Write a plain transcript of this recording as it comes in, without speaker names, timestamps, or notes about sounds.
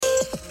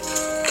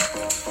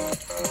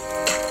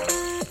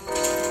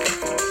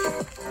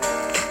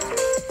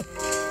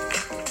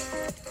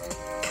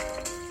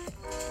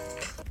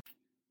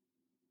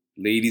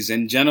Ladies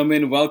and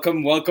gentlemen,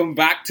 welcome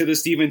back to the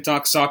Steven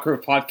Talk Soccer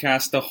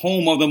podcast, the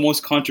home of the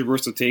most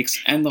controversial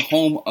takes and the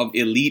home of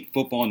elite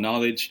football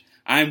knowledge.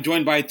 I am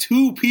joined by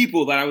two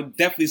people that I would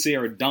definitely say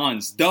are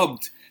dons,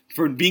 dubbed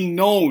for being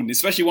known,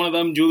 especially one of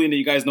them, Julian, that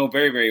you guys know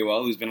very, very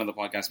well, who's been on the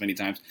podcast many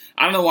times.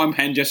 I don't know why I'm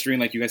hand gesturing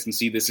like you guys can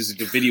see this. This is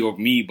the video of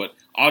me, but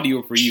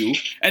audio for you.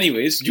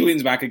 Anyways,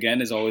 Julian's back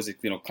again, as always,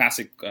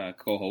 classic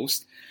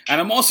co-host. And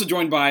I'm also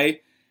joined by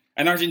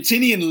an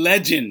Argentinian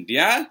legend,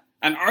 yeah?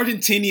 An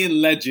Argentinian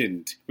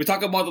legend. We're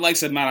talking about the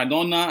likes of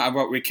Maradona,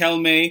 about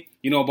Riquelme,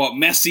 about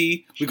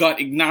Messi. We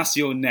got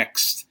Ignacio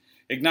next.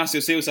 Ignacio,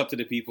 say what's up to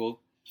the people.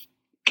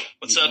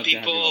 What's up,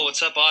 people?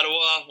 What's up,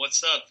 Ottawa?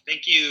 What's up?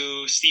 Thank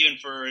you, Steven,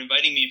 for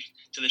inviting me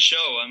to the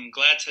show. I'm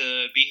glad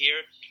to be here.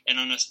 And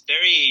on a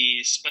very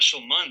special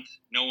month,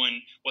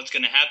 knowing what's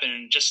going to happen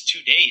in just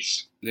 2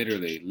 days.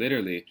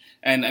 Literally.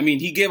 And,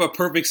 he gave a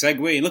perfect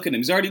segue. Look at him.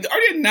 He's already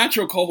a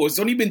natural co-host. It's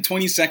only been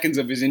 20 seconds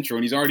of his intro,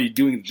 and he's already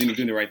doing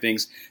the right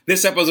things.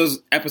 This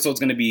episode's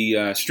going to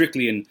be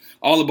strictly and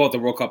all about the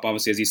World Cup,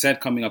 obviously, as he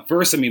said, coming up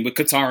first. With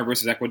Qatar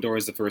versus Ecuador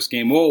is the first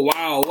game. Oh,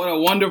 wow. What a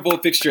wonderful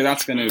fixture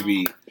that's going to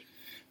be.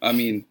 Let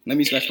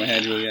me scratch my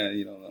head.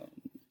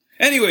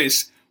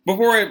 Anyways,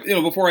 before I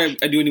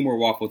do any more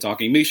waffle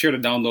talking, make sure to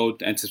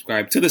download and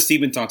subscribe to the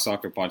Steven Talk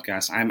Soccer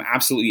podcast. I'm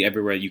absolutely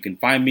everywhere. You can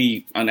find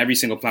me on every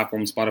single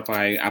platform: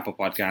 Spotify, Apple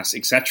Podcasts,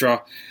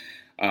 etc.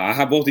 I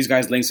have both these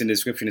guys' links in the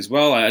description as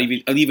well.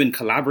 I'll even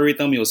collaborate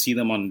them. You'll see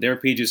them on their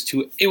pages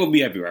too. It will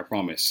be everywhere, I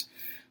promise.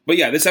 But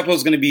yeah, this episode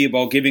is going to be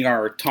about giving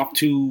our top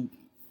two,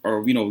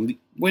 or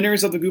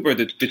winners of the group, or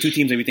the two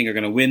teams that we think are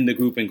going to win the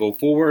group and go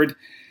forward.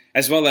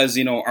 As well as,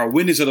 our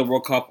winners of the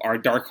World Cup, our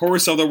dark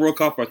horse of the World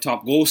Cup, our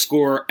top goal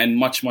scorer, and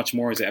much, much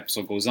more as the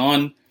episode goes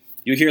on.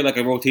 You'll hear like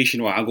a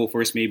rotation where I'll go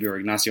first maybe, or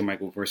Ignacio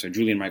might go first, or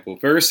Julian might go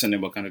first, and then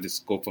we'll kind of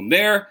just go from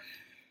there.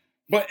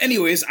 But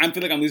anyways, I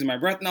feel like I'm losing my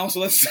breath now,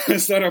 so let's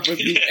start off with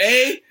Group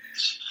A.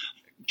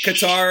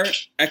 Qatar,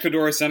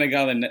 Ecuador,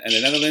 Senegal, and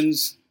the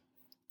Netherlands.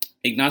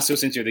 Ignacio,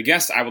 since you're the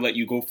guest, I will let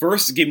you go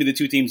first. Give me the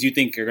two teams you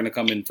think are going to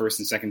come in first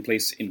and second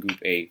place in Group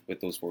A with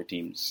those four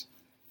teams.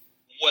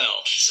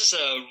 Well, this is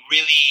a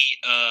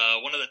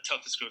really one of the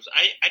toughest groups.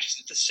 I just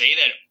have to say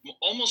that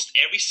almost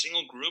every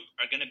single group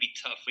are going to be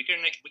tough. We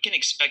can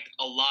expect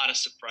a lot of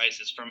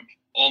surprises from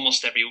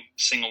almost every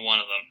single one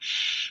of them.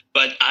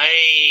 But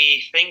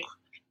I think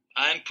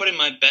I'm putting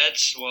my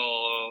bets.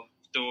 Well,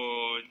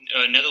 the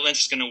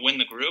Netherlands is going to win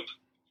the group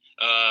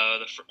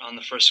on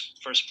the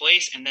first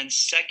place, and then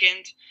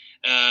second,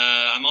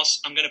 I'm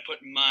going to put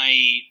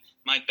my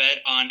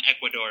bet on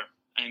Ecuador.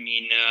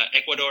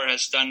 Ecuador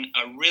has done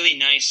a really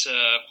nice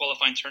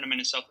qualifying tournament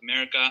in South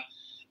America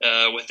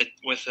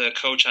with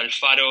coach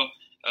Alfaro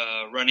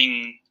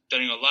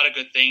doing a lot of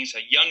good things.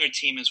 A younger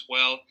team as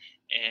well,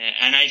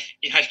 and I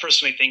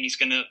personally think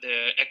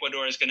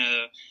Ecuador is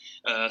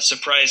gonna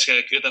surprise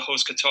the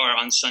host Qatar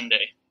on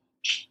Sunday.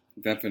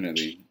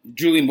 Definitely,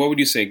 Julian. What would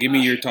you say? Give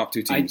me your top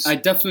two teams. I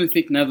definitely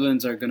think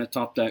Netherlands are going to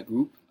top that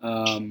group.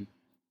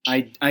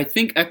 I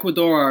think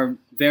Ecuador are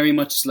very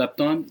much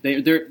slept on.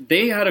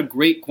 They had a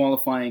great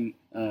qualifying.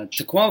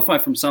 To qualify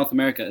from South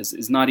America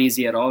is not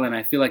easy at all, and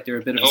I feel like they're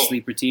a bit of a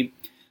sleeper team.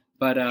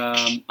 But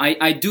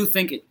I do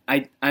think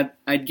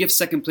I'd give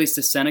second place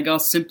to Senegal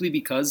simply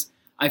because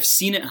I've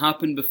seen it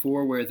happen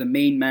before where the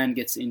main man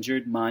gets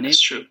injured, Mane.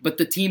 That's true. But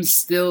the team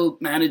still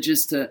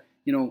manages to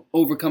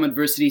overcome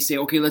adversity, say,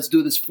 okay, let's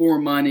do this for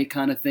Mane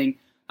kind of thing.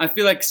 I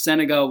feel like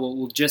Senegal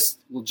will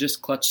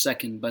just clutch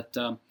second. But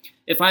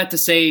if I had to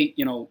say,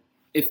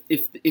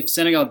 if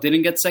Senegal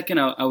didn't get second,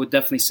 I would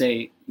definitely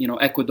say,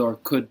 Ecuador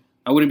could.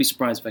 I wouldn't be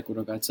surprised if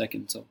Ecuador got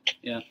second. So,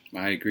 yeah.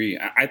 I agree.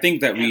 I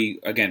think that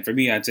for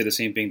me, I'd say the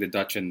same thing, the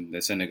Dutch and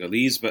the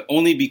Senegalese, but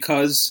only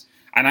because,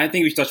 and I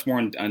think we should touch more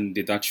on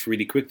the Dutch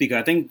really quickly,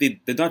 because I think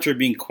the Dutch are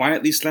being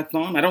quietly slept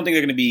on. I don't think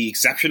they're going to be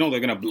exceptional.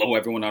 They're going to blow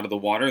everyone out of the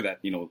water that,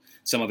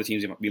 some other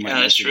teams we might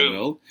not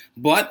will.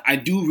 But I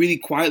do really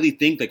quietly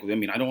think, I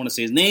don't want to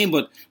say his name,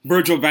 but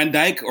Virgil van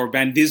Dijk or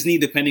Van Disney,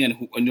 depending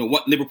on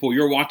what Liverpool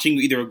you're watching,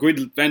 either a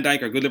good Van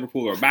Dijk or a good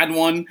Liverpool or a bad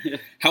one.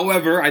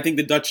 However, I think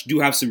the Dutch do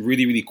have some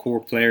really, really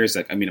core players.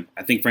 I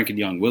think Frenkie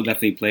de Jong will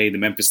definitely play. The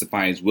Memphis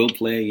Defies will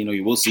play.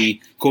 You will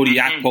see Cody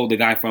Gakpo, the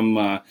guy from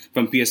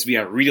PSV.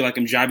 I really like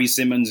him. Xavi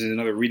Simmons is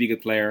another really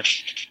good player.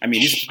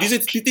 These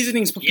are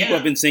things people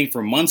have been saying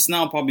for months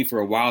now, probably for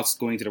a while. It's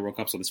going to the World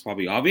Cup, so it's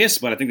probably obvious.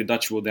 But I think the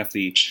Dutch will definitely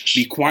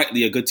be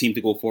quietly a good team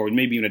to go forward,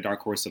 maybe even a dark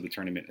horse of the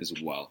tournament as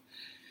well.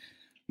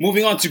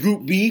 Moving on to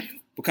Group B,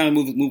 we'll kind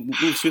of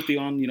move swiftly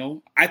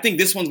on. I think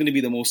this one's going to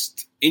be the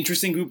most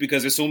interesting group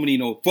because there's so many,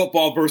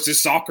 football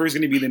versus soccer is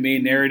going to be the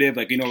main narrative.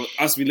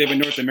 Us, we live in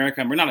North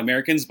America, and we're not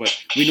Americans, but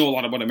we know a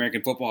lot about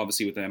American football,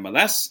 obviously, with the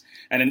MLS.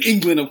 And in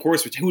England, of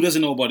course, which who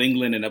doesn't know about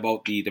England and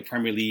about the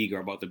Premier League or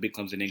about the big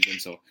clubs in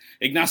England? So,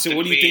 Ignacio,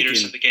 what are you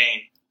thinking? Of the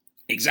game.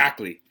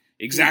 Exactly.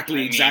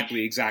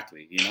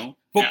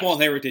 Football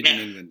heritage in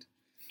England.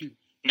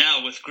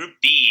 Now with Group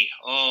B,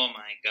 oh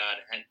my God,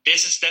 and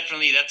this is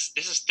definitely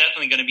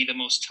going to be the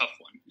most tough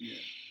one.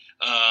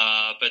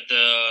 Yeah.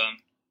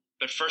 But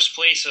first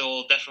place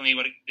is definitely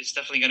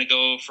going to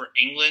go for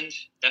England,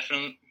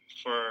 definitely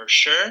for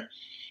sure.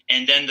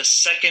 And then the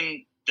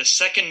second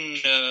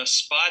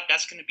spot,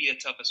 that's going to be the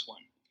toughest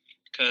one,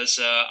 because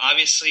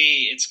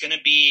obviously it's going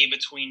to be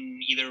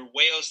between either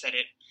Wales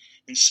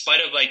in spite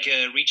of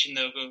reaching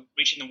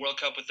the World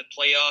Cup with the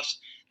playoffs,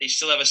 they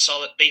still have a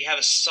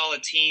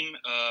solid team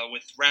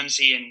with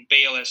Ramsey and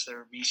Bale as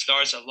their main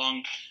stars, as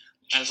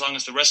long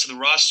as the rest of the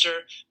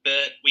roster.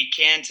 But we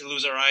can't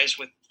lose our eyes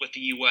with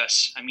the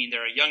U.S. I mean,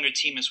 they're a younger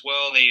team as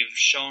well. They've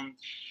shown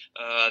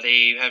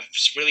they have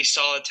really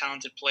solid,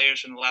 talented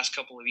players from the last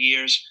couple of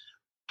years.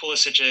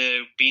 Pulisic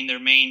being their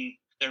main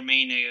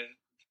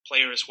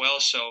player as well.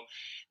 So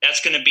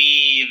that's going to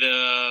be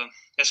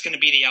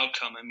the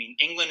outcome. I mean,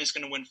 England is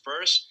going to win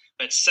first,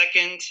 but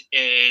second,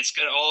 it's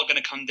all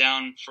going to come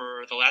down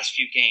for the last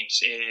few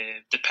games,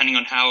 depending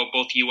on how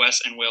both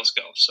U.S. and Wales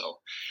go. So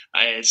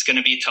it's going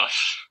to be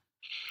tough.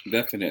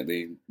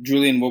 Definitely.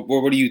 Julian,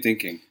 what are you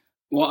thinking?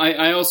 Well,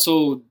 I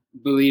also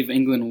believe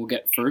England will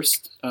get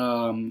first.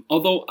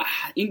 Although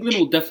England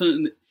will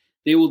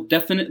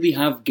definitely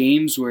have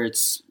games where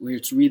it's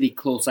really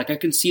close. Like I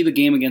can see the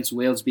game against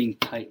Wales being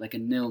tight, like a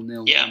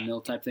 0-0,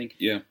 1-0 type thing.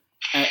 Yeah.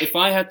 If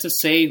I had to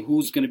say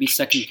who's going to be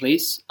second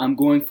place, I'm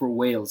going for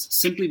Wales,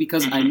 simply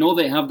because I know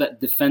they have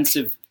that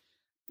defensive,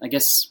 I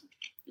guess,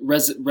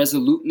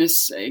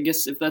 resoluteness. I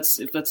guess if that's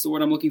the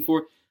word I'm looking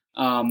for.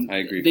 I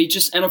agree. They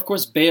and of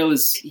course Bale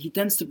he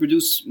tends to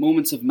produce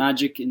moments of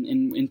magic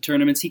in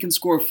tournaments. He can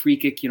score a free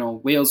kick.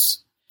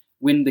 Wales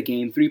win the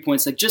game, 3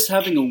 points. Like just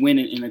having a win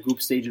in a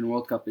group stage in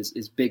World Cup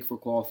is big for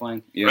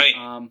qualifying. Yeah.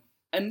 Right.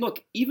 And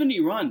look, even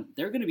Iran,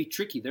 they're going to be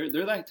tricky. They're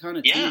that kind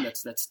of team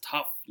that's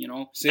tough.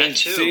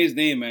 Say his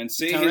name, man.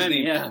 Say his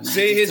name. Yeah.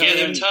 Say his name.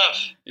 Yeah, they're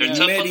tough. They're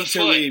tough on the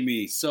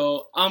foot.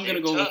 So I'm going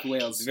to go with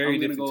Wales. Very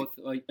I'm going to go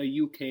with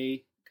a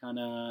UK kind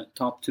of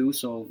top two.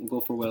 So we'll go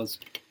for Wales.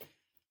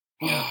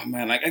 Oh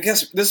man, I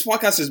guess this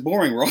podcast is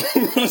boring. We're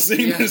all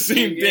saying the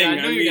same thing.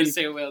 I know you're going to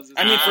say Wales.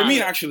 For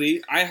me,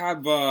 actually, I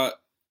have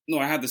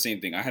the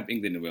same thing. I have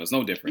England and Wales.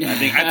 No different. I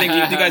think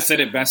you guys said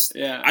it best.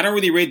 Yeah. I don't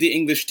really rate the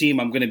English team.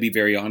 I'm going to be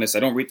very honest.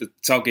 I don't rate the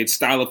Southgate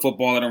style of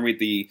football. I don't rate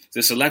the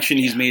selection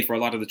he's made for a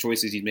lot of the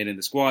choices he's made in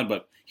the squad.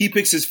 But he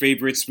picks his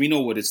favorites. We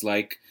know what it's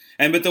like.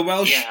 And with the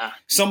Welsh,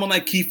 someone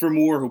like Kiefer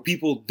Moore, who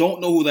people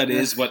don't know who that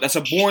is, but that's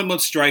a Bournemouth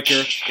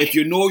striker. If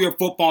you know your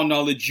football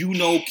knowledge, you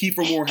know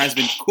Kiefer Moore has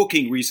been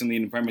cooking recently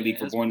in the Premier League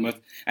for Bournemouth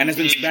and has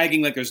been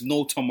bagging like there's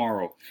no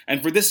tomorrow.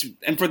 And for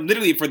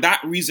that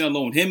reason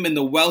alone, him and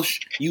the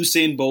Welsh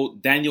Usain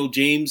Bolt, Daniel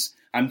James,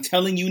 I'm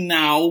telling you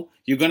now,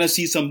 you're going to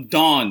see some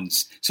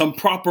dons, some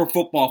proper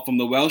football from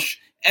the Welsh.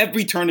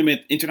 Every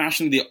tournament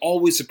internationally, they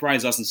always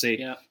surprise us and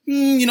say,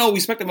 we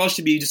expect the Welsh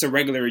to be just a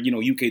regular,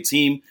 UK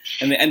team,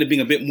 and they end up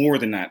being a bit more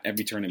than that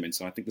every tournament.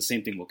 So I think the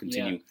same thing will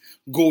continue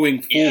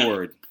going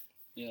forward.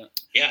 Yeah.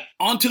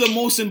 On to the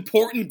most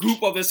important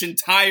group of this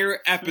entire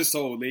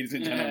episode, ladies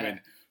and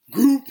gentlemen.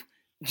 Group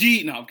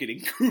G. No, I'm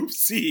kidding. Group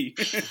C.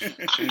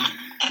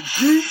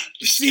 Group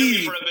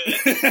C. For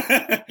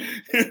a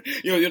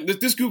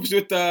minute. This group's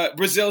with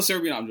Brazil,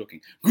 Serbia. No, I'm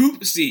joking.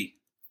 Group C.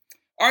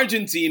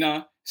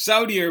 Argentina,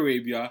 Saudi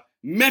Arabia,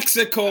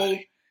 Mexico,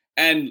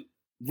 and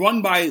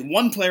run by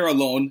one player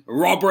alone,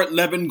 Robert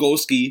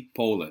Lewandowski,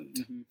 Poland.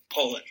 Mm-hmm.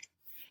 Poland.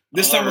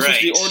 This time we're supposed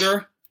to be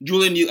order.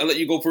 Julian, I'll let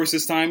you go first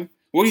this time.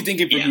 What are you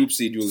thinking for Group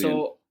C, Julian?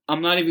 So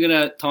I'm not even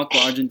going to talk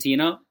about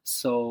Argentina,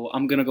 so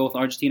I'm going to go with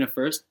Argentina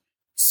first.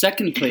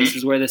 Second place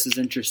is where this is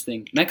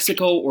interesting.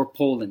 Mexico or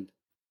Poland?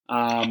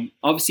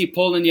 Obviously,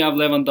 Poland, you have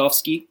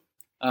Lewandowski.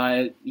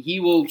 He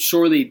will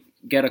surely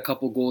get a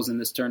couple goals in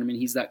this tournament.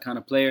 He's that kind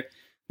of player.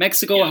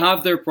 Mexico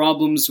have their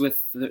problems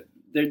with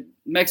their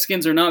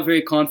Mexicans are not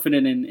very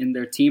confident in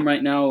their team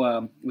right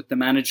now with the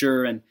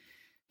manager, and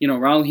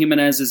Raul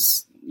Jimenez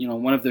is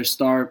one of their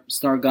star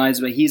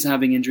guys, but he's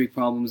having injury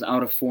problems,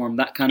 out of form,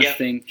 that kind of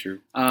thing. True.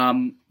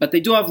 But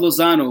they do have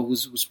Lozano,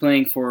 who's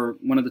playing for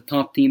one of the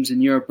top teams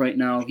in Europe right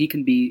now. He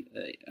can be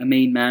a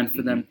main man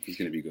for them. He's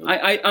going to be good.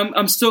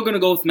 I'm still going to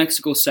go with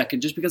Mexico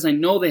second, just because I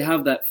know they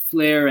have that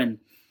flair and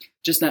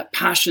just that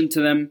passion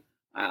to them.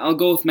 I'll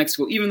go with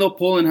Mexico, even though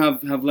Poland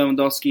have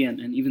Lewandowski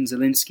and even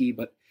Zelensky.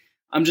 But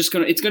it's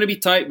going to be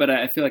tight, but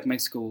I feel like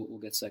Mexico will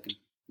get second.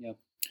 Yeah.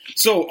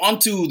 So on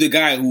to the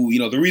guy who,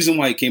 the reason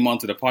why he came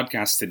onto the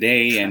podcast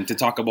today and to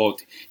talk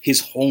about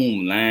his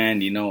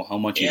homeland, how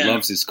much he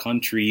loves his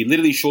country. He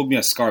literally showed me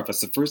a scarf.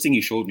 That's the first thing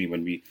he showed me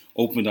when we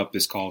opened up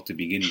this call to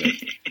begin with.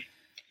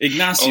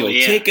 Ignacio,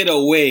 take it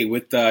away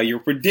with your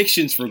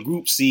predictions for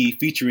Group C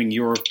featuring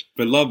your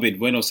beloved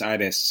Buenos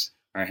Aires,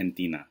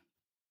 Argentina.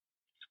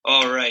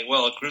 All right.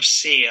 Well, Group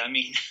C, I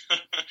mean,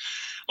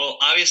 well,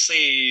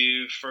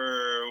 obviously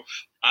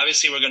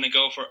we're going to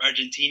go for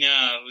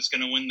Argentina, who's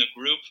going to win the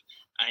group.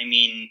 I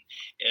mean,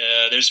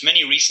 there's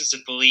many reasons to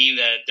believe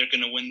that they're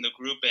going to win the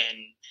group, and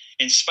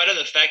in spite of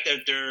the fact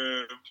that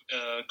they're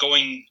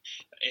going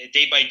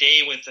day by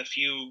day with a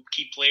few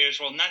key players.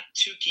 Well, not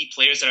two key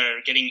players that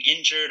are getting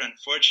injured,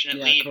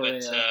 unfortunately. Correa,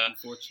 but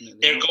unfortunately,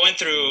 they're going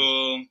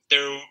through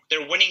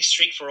their winning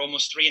streak for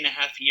almost 3.5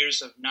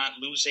 years of not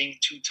losing,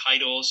 2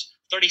 titles,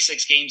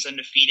 36 games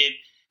undefeated.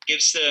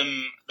 Gives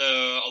them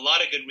a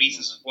lot of good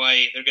reasons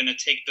why they're going to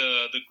take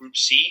the Group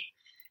C.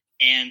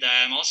 And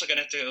I'm also going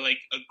to have to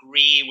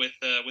agree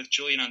with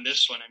Julian on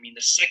this one. I mean,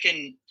 the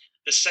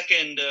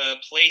second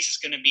place is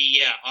going to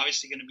be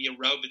obviously going to be a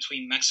row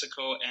between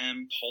Mexico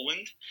and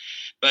Poland.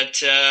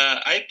 But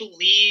I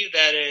believe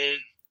that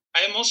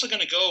I am also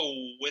going to go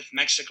with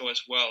Mexico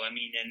as well. I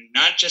mean, and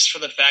not just for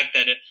the fact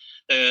that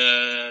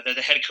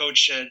the head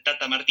coach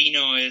Tata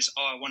Martino is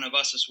one of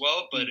us as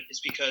well, but it's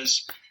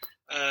because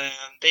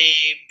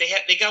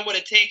they got what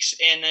it takes,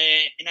 and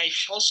I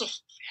also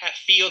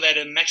feel that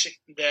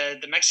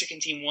the Mexican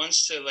team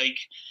wants to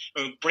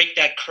break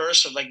that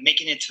curse of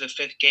making it to the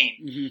 5th game.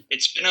 Mm-hmm.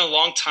 It's been a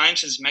long time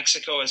since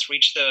Mexico has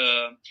reached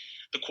the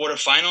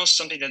quarterfinals,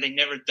 something that they've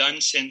never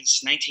done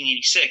since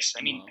 1986.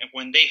 I mean,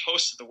 when they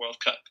hosted the World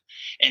Cup,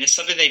 and it's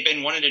something they've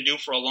been wanting to do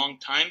for a long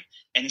time.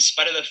 And in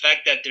spite of the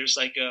fact that there's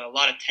a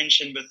lot of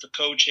tension with the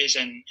coaches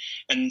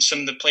and some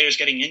of the players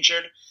getting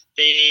injured,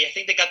 I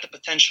think they got the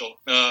potential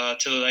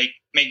to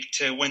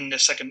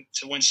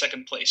win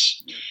second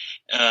place.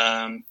 There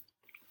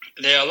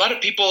are a lot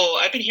of people.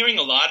 I've been hearing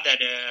a lot that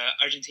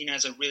Argentina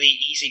has a really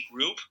easy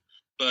group,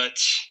 but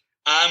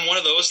I'm one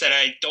of those that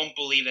I don't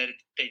believe that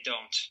they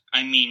don't.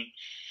 I mean,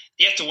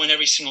 you have to win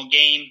every single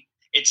game.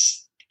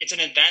 It's an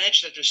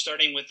advantage that they're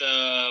starting with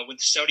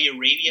Saudi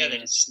Arabia.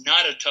 That it's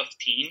not a tough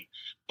team.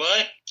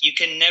 But you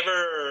can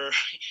never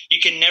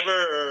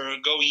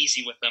go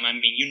easy with them. I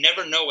mean, you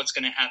never know what's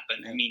going to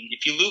happen. I mean,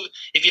 if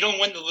you don't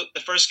win the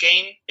first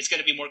game, it's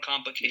going to be more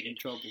complicated.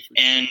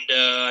 And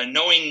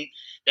knowing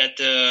that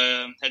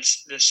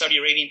that's the Saudi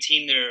Arabian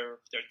team, they're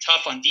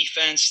tough on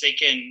defense. They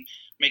can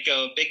make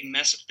a big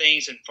mess of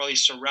things and probably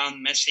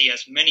surround Messi,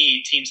 as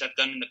many teams have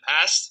done in the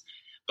past.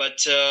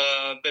 But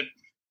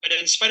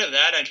in spite of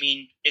that, I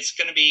mean, it's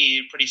going to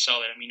be pretty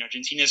solid. I mean,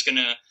 Argentina is going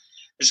to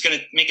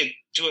make it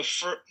to a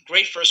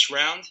great first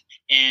round,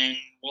 and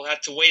we'll have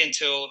to wait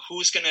until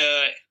who's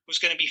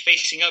gonna be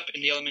facing up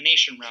in the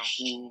elimination round.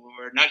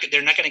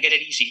 They're not gonna get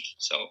it easy,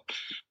 so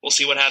we'll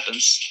see what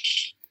happens.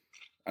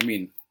 I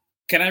mean,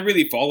 can I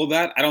really follow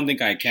that? I don't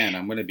think I can.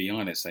 I'm gonna be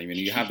honest. I mean,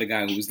 you have the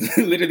guy who's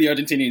literally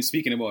Argentinian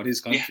speaking about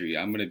his country.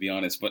 Yeah. I'm gonna be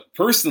honest, but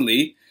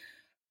personally,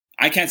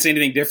 I can't say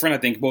anything different. I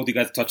think both you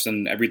guys touched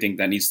on everything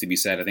that needs to be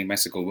said. I think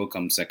Mexico will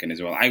come second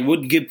as well. I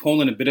would give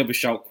Poland a bit of a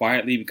shout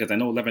quietly because I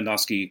know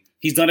Lewandowski,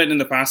 he's done it in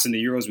the past in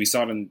the Euros. We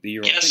saw it in the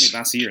Euro, I think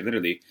last year,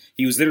 literally.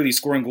 He was literally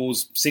scoring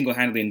goals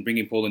single-handedly and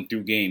bringing Poland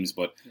through games.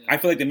 But I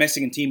feel like the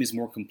Mexican team is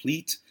more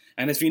complete.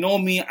 And if you know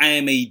me, I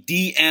am a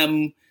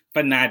DM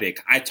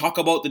fanatic. I talk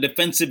about the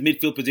defensive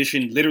midfield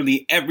position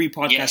literally every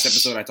podcast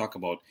episode I talk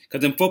about.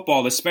 Because in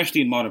football,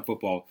 especially in modern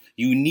football,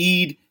 you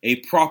need a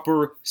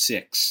proper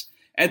 6.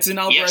 Edson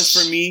Alvarez,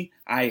 for me,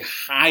 I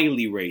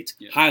highly rate.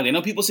 Highly. I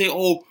know people say,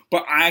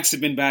 but Ajax have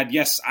been bad.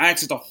 Yes,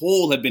 Ajax as a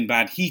whole have been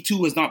bad. He,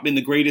 too, has not been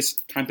the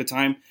greatest time to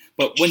time.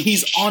 But when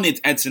he's on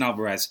it, Edson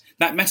Alvarez,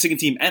 that Mexican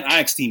team and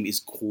Ajax team is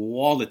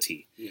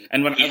quality. Yeah.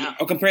 And when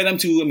I'll compare them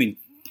to, I mean,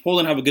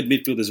 Poland have a good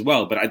midfield as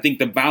well. But I think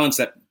the balance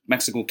that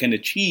Mexico can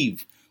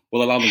achieve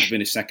will allow them to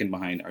finish second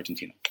behind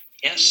Argentina.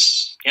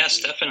 Yes,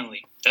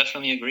 definitely.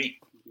 Definitely agree.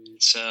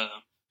 It's,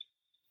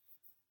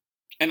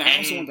 and I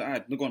also want to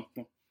add, go on.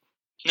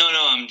 No,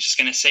 I'm just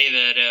going to say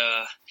that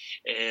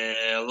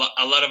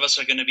a lot of us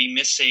are going to be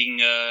missing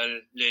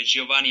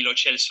Giovanni Lo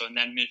Celso in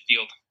that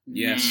midfield.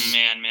 Yes.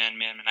 Man.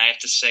 I have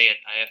to say it.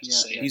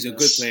 He's a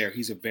good player.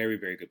 He's a very,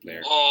 very good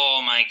player.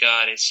 Oh, my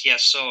God. It's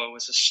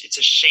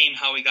a shame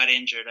how he got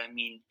injured. I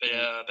mean,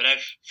 but I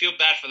feel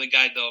bad for the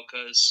guy, though,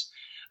 because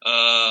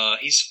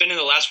he's been in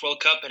the last World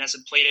Cup and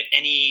hasn't played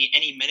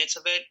any minutes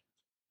of it.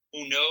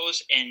 Who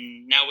knows?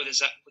 And now with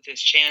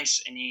his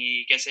chance and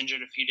he gets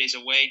injured a few days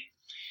away,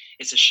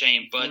 it's a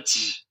shame, but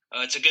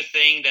it's a good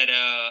thing that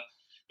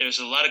there's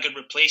a lot of good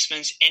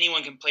replacements.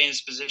 Anyone can play in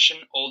this position,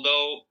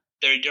 although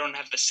they don't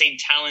have the same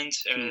talent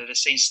or the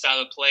same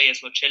style of play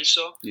as Lo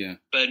Celso. Yeah.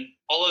 But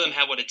all of them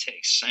have what it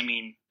takes. I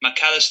mean,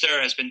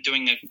 McAllister has been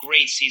doing a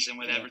great season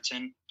with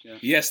Everton. Yeah.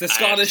 Yes, the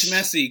Scottish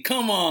Messi.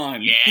 Come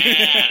on.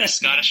 Yeah, the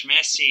Scottish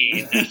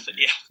Messi. Of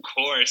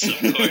course.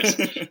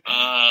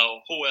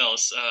 Who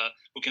else?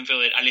 Who can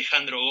fill it?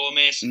 Alejandro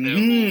Gomez.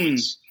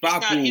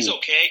 He's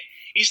okay.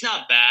 He's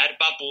not bad.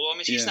 Papu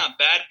Gomez, he's not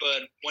bad,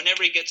 but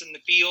whenever he gets in the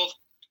field,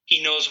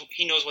 he knows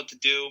what to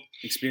do.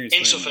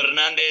 Enzo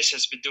Fernandez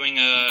has been doing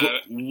a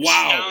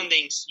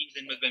astounding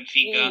season with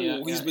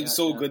Benfica. He's been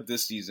so good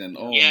this season.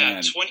 Oh,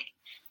 man.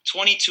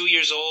 22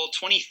 years old,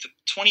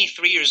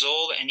 23 years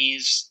old, and he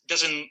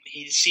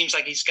seems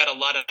like he's got a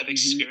lot of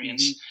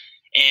experience.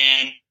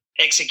 And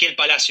Ezequiel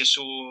Palacios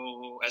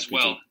as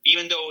well,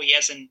 even though he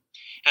hasn't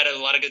had a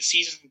lot of good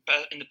seasons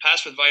in the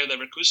past with Bayer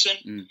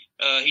Leverkusen.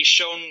 He's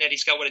shown that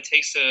he's got what it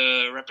takes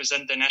to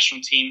represent the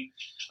national team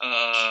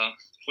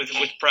with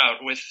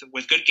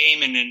good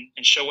game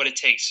and show what it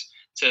takes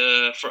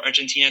for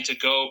Argentina to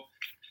go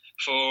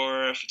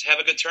to have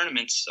a good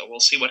tournament. So we'll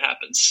see what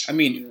happens. I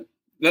mean,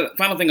 the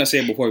final thing I'll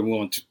say before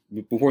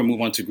we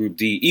move on to Group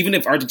D, even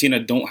if Argentina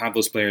don't have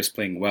those players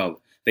playing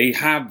well, they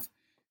have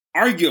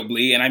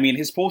arguably, and I mean,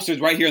 his poster's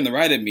right here on the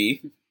right of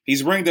me.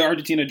 He's wearing the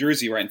Argentina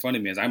jersey right in front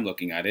of me as I'm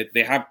looking at it.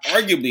 They have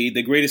arguably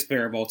the greatest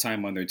player of all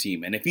time on their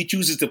team. And if he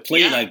chooses to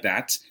play like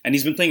that, and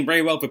he's been playing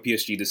very well for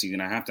PSG this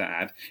season, I have to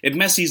add, if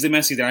Messi's the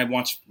Messi that I've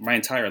watched my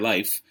entire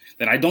life,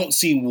 then I don't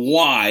see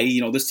why,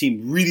 this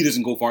team really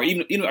doesn't go far.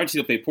 Even if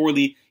Argentina play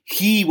poorly,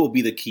 he will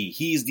be the key.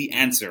 He's the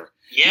answer.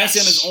 Yes. Messi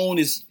on his own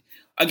is,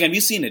 again,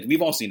 we've seen it.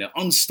 We've all seen it.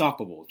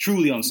 Unstoppable.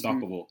 Truly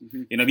unstoppable.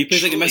 Mm-hmm. If he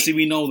plays like a Messi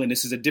we know, then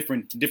this is a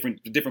different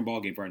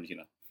ballgame for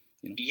Argentina.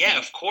 Yeah,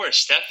 of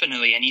course,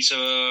 definitely, and he's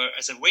a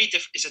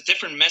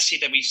different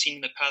Messi that we've seen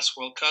in the past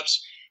World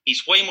Cups.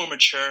 He's way more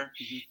mature.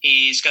 Mm-hmm.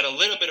 He's got a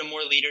little bit of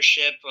more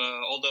leadership,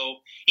 although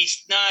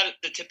he's not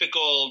the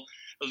typical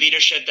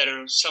leadership that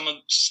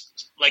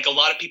a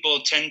lot of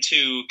people tend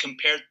to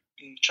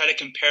try to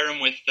compare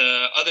him with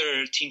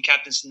other team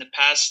captains in the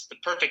past. The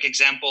perfect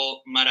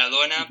example,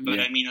 Maradona. But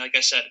I mean, like I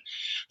said,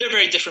 they're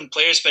very different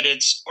players. But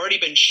it's already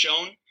been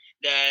shown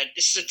that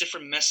this is a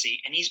different Messi,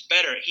 and he's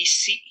better.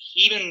 He's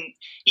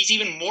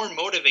even more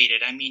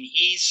motivated. I mean,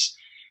 he's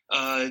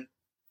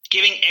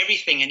giving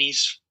everything, and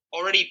he's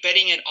already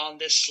betting it on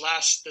this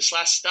last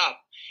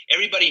stop.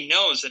 Everybody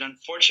knows that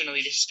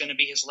unfortunately this is going to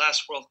be his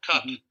last World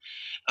Cup.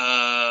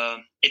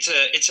 Mm-hmm.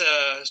 It's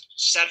a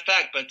sad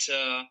fact, but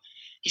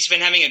he's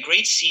been having a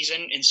great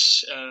season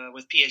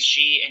with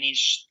PSG,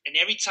 and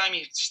every time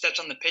he steps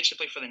on the pitch to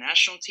play for the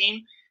national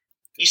team,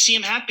 you see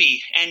him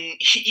happy. And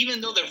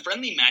even though they're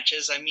friendly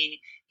matches, I mean,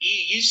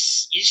 you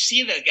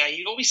see that guy.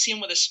 You always see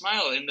him with a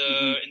smile in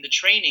the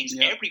trainings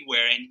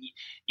everywhere, and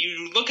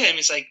you look at him.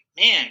 It's like,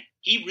 man,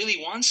 he really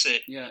wants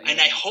it,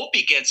 and I hope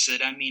he gets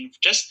it. I mean,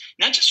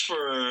 not just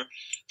for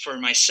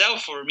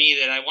myself or me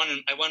that I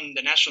want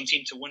the national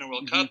team to win a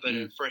World Cup, but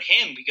for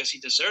him because he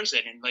deserves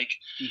it. And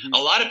a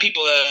lot of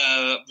people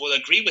will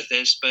agree with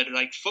this, but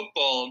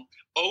football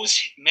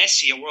owes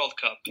Messi a World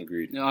Cup.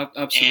 Agreed. No,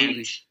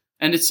 absolutely.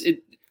 And it's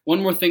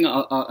one more thing.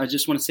 I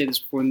just want to say this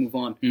before we move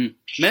on.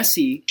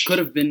 Messi could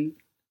have been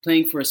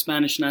playing for a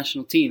Spanish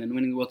national team and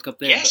winning the World Cup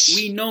there. Yes. But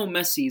we know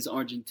Messi is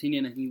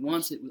Argentinian, and he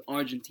wants it with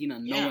Argentina.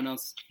 No one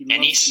else.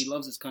 He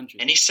loves his country.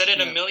 And he said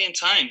it a million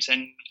times.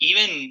 And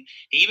he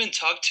even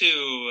talked to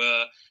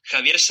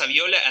Javier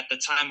Saviola at the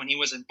time when he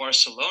was in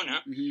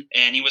Barcelona,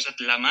 and he was at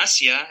La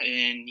Masia,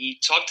 and he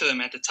talked to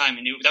them at the time.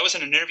 And that was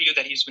an interview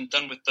that he's been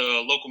done with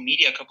the local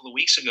media a couple of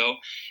weeks ago.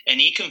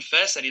 And he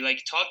confessed that he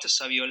talked to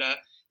Saviola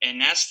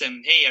and asked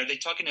them, "Hey, are they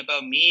talking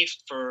about me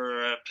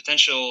for a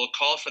potential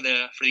call for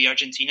the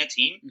Argentina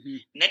team?"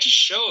 And that just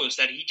shows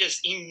that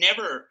he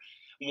never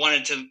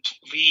wanted to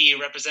be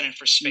represented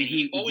for Spain.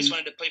 He always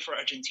wanted to play for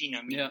Argentina.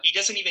 I mean, he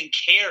doesn't even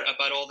care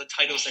about all the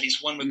titles that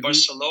he's won with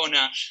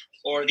Barcelona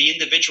or the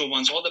individual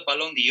ones, all the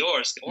Ballon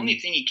d'Ors. The only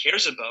thing he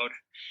cares about,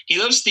 he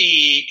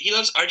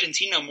loves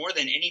Argentina more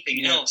than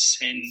anything else.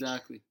 And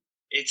exactly,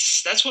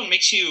 that's what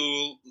makes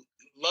you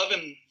love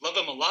him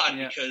a lot,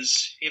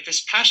 because of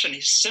his passion,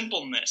 his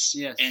simpleness,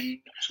 and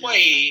that's why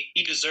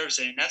he deserves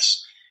it. And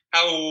that's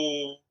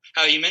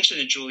how you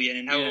mentioned it, Julian,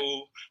 and how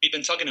we've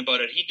been talking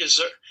about it.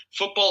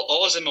 Football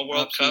owes him a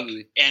World Cup,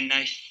 and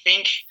I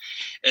think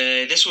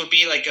this would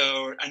be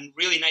a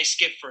really nice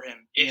gift for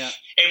him if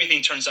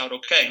everything turns out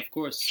okay. Of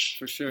course,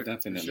 for sure,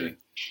 definitely. For sure.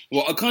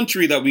 Well, a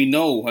country that we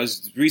know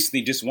has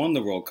recently just won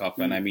the World Cup,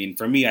 and I mean,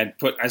 for me, I'd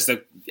put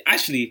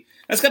actually,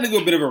 let's kind of do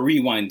a bit of a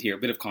rewind here, a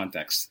bit of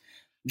context.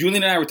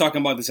 Julian and I were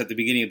talking about this at the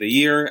beginning of the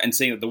year and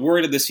saying that the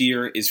word of this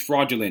year is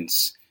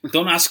fraudulence.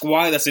 Don't ask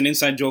why. That's an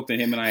inside joke that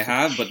him and I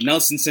have. But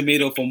Nelson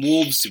Semedo from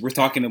Wolves, we're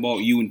talking about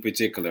you in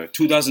particular.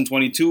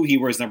 2022, he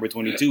wears number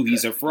 22.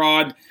 He's a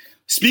fraud.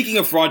 Speaking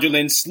of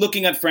fraudulence,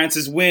 looking at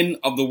France's win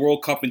of the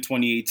World Cup in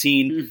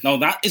 2018. Now,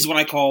 that is what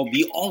I call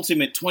the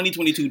ultimate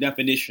 2022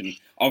 definition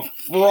of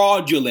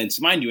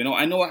fraudulence. Mind you,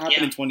 I know what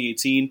happened in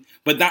 2018.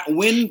 But that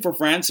win for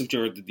France, which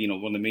are one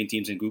of the main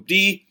teams in Group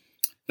D,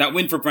 that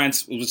win for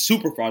France was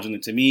super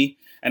fraudulent to me.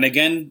 And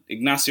again,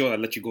 Ignacio, I'll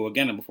let you go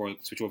again before I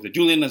switch over to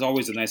Julian. As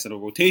always, a nice little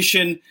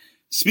rotation.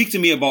 Speak to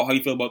me about how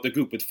you feel about the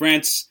group with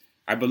France.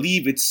 I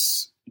believe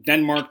it's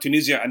Denmark,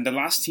 Tunisia, and the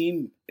last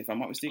team, if I'm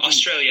not mistaken,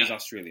 Australia. Is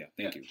Australia.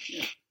 Thank you.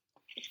 Yeah.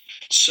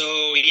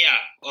 So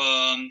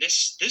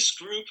this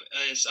group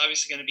is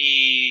obviously going to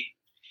be.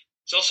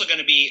 It's also going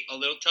to be a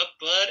little tough,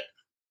 but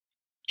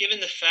given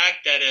the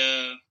fact that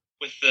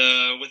with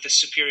the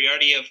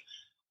superiority of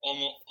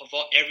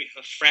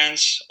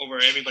France over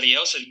everybody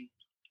else,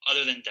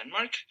 other than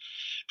Denmark,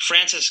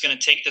 France is going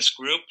to take this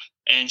group.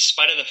 And in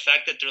spite of the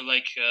fact that they're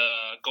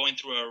going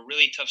through a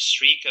really tough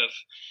streak of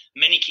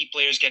many key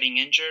players getting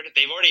injured,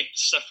 they've already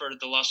suffered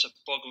the loss of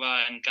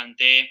Pogba and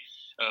Kanté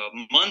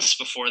months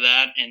before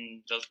that,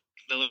 and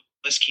the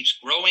list keeps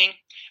growing.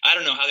 I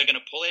don't know how they're going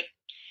to pull it,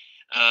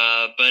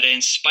 but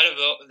in spite of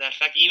that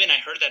fact, even I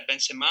heard that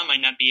Benzema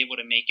might not be able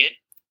to make it.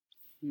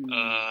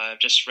 I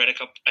just read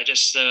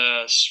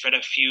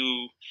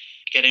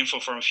get info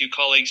from a few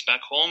colleagues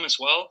back home as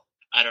well.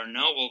 I don't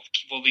know.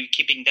 We'll be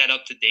keeping that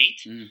up to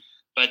date.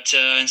 But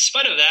in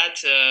spite of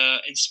that,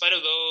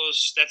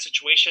 that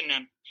situation,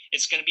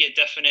 it's going to be a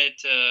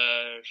definite.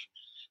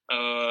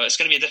 It's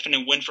going to be a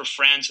definite win for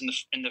France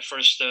in the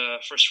first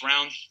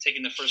round,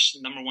 taking the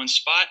first number 1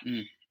 spot,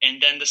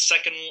 and then the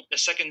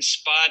second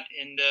spot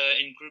in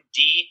Group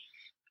D.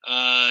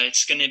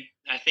 It's going to.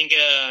 I think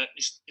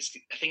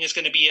it's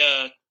going to be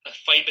a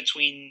fight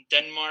between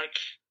Denmark.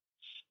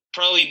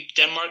 Probably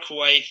Denmark,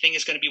 who I think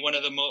is going to be one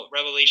of the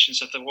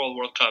revelations of the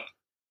World Cup.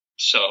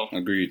 So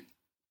agreed.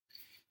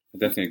 I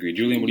definitely agree.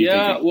 Julian, what do you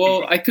think? Yeah,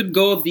 well, I could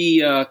go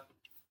the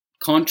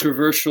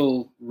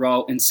controversial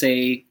route and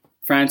say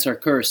France are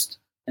cursed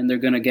and they're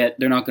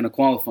not going to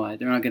qualify.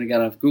 They're not going to get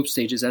out of group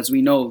stages. As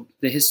we know,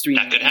 the history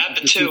of the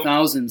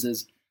 2000s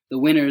is the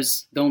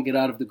winners don't get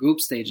out of the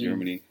group stage.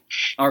 Germany.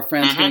 Are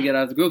France going to get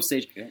out of the group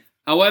stage? Yeah.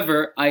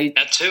 However, I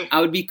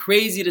would be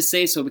crazy to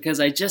say so because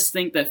I just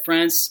think that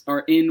France are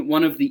in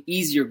one of the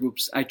easier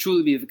groups. I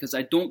truly believe because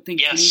I don't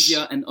think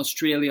Tunisia and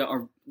Australia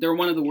they're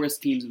one of the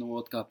worst teams in the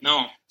World Cup.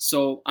 No.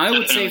 So I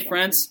would say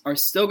France are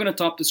still going to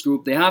top this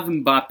group. They have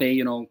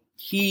Mbappe,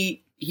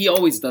 he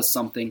always does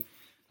something.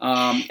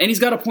 And he's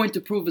got a point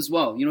to prove as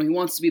well. He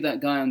wants to be that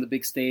guy on the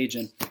big stage.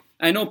 And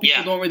I know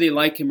people don't really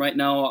like him right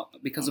now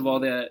because of all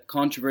the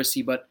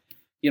controversy, but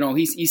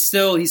he's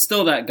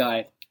still that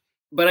guy.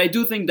 But I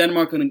do think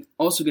Denmark are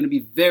also going to be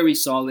very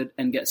solid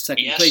and get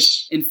second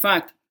place. In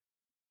fact,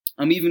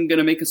 I'm even going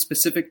to make a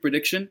specific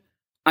prediction.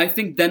 I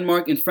think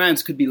Denmark and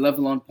France could be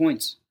level on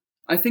points.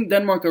 I think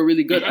Denmark are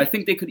really good. I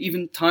think they could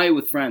even tie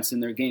with France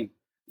in their game.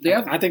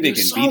 I think they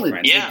can beat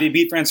France. Yeah. They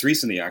beat France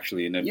recently,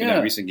 actually, in a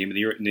recent game of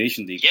the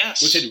Nation League,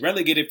 which had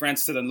relegated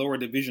France to the lower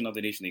division of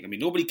the Nation League. I mean,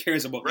 nobody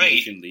cares about the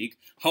Nation League.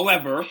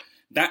 However,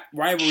 that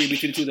rivalry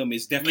between the two of them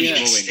is definitely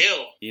growing.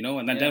 Still,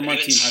 and that Denmark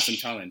team has some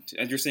talent.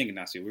 As you're saying,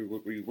 Ignacio, where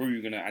were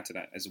you going to add to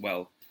that as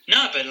well?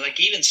 No, but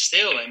even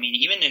still, I mean,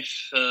 even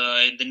if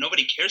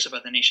nobody cares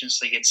about the Nations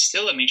League, it's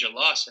still a major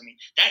loss. I mean,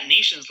 that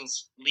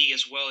Nations League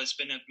as well has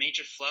been a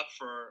major flop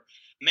for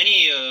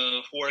many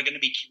who are going to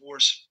be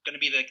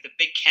the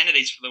big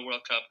candidates for the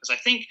World Cup. Because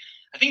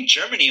I think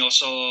Germany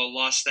also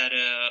lost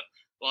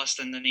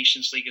in the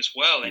Nations League as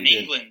well, and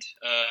England.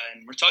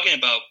 And we're talking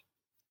about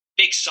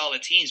big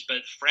solid teams, but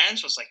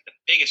France was like the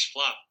biggest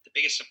flop, the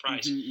biggest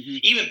surprise.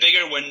 Even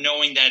bigger when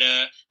knowing that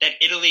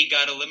Italy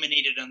got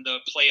eliminated in the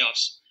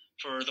playoffs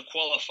for the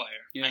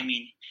qualifier. I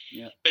mean,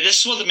 but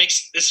this is what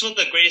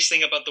the greatest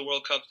thing about the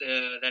World Cup,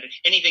 that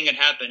anything can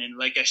happen. And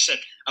like I said,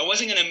 I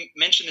wasn't going to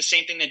mention the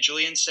same thing that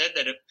Julian said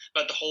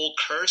about the whole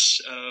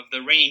curse of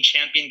the reigning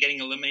champion getting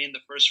eliminated in the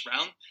first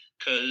round.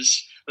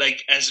 Because,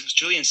 like as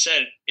Julian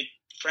said,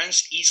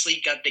 France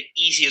easily got the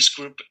easiest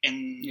group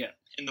in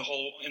the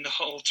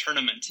whole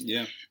tournament.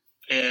 Yeah.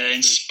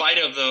 In spite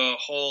of the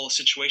whole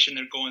situation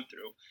they're going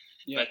through.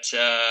 Yeah.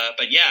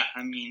 But yeah,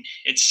 I mean,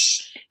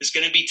 it's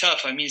going to be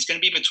tough. I mean, it's going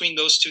to be between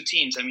those two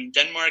teams. I mean,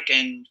 Denmark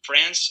and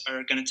France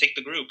are going to take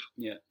the group.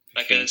 Yeah.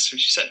 As what you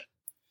said.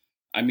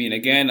 I mean,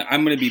 again,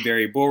 I'm going to be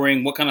very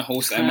boring. What kind of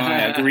host am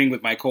I? Agreeing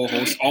with my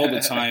co-host all the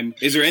time.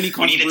 Is there any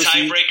controversy?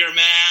 We need a tiebreaker,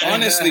 man.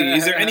 Honestly,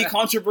 is there any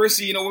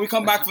controversy? When we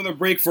come back from the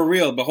break, for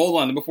real. But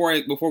hold on, before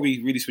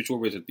we really switch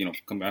over to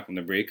come back from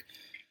the break,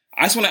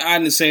 I just want to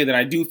add and say that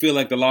I do feel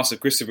like the loss of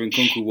Christopher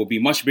Nkunku will be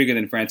much bigger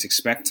than France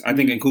expect. I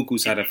think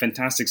Nkunku's had a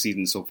fantastic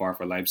season so far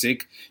for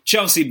Leipzig.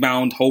 Chelsea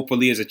bound,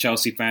 hopefully, as a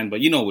Chelsea fan,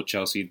 but with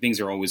Chelsea, things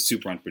are always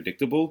super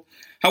unpredictable.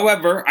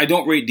 However, I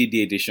don't rate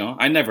Didier Deschamps.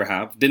 I never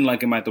have. Didn't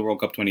like him at the World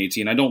Cup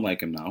 2018. I don't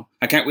like him now.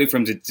 I can't wait for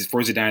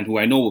Zidane, who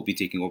I know will be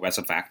taking over as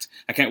a fact.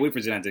 I can't wait for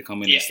Zidane to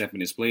come in and step in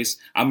his place.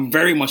 I'm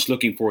very much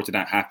looking forward to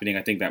that happening.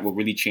 I think that will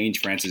really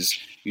change France's,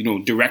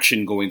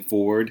 direction going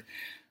forward.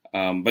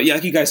 But yeah,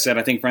 like you guys said,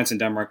 I think France and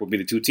Denmark will be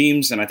the two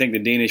teams, and I think the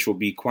Danish will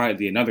be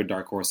quietly another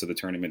dark horse of the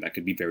tournament that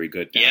could be very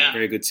good. Yeah.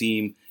 Very good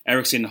team.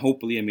 Eriksen,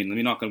 hopefully, let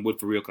me knock on wood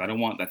for real, because I don't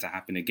want that to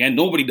happen again.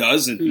 Nobody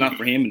does, and not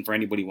for him and for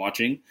anybody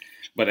watching.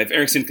 But if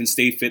Eriksen can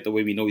stay fit the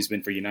way we know he's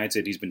been for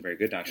United, he's been very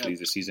good actually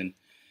this season,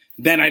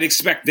 then I'd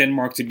expect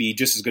Denmark to be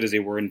just as good as they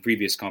were in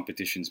previous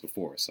competitions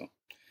before. So,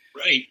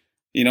 right.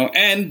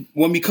 And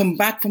when we come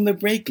back from the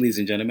break, ladies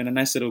and gentlemen, a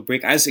nice little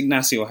break, as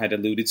Ignacio had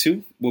alluded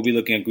to, we'll be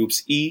looking at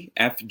groups E,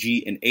 F,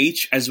 G, and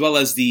H, as well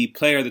as the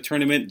player of the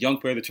tournament, young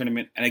player of the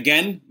tournament, and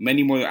again,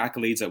 many more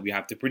accolades that we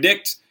have to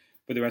predict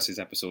for the rest of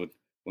this episode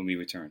when we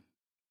return.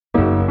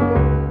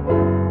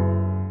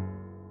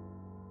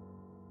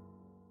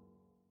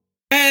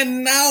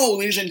 And now,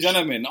 ladies and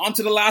gentlemen, on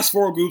to the last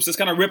four groups. Let's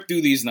kind of rip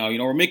through these now.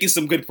 We're making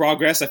some good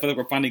progress. I feel like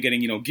we're finally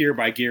getting, gear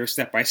by gear,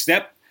 step by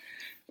step.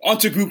 On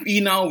to Group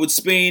E now with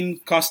Spain,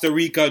 Costa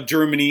Rica,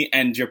 Germany,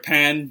 and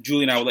Japan.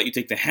 Julian, I will let you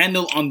take the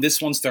handle on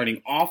this one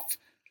starting off.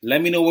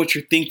 Let me know what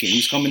you're thinking.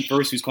 Who's coming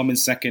first? Who's coming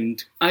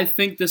second? I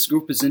think this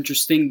group is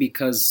interesting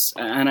because,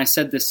 and I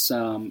said this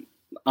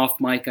off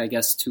mic, I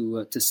guess,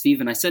 to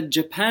Steven. I said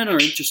Japan are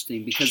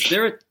interesting because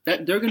they're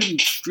going to be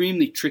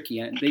extremely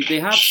tricky. They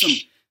have some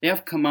They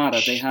have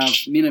Kamada, they have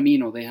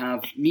Minamino, they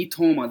have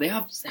Mitoma, they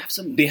have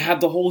some. They have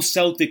the whole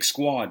Celtic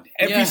squad.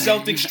 Every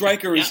Celtic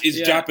striker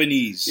is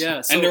Japanese.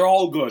 Yeah, and they're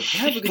all good. They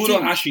have a good Fudo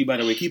team. Hashi, by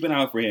the way, keep an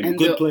eye out for him. And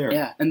Good player.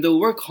 Yeah, and they'll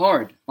work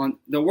hard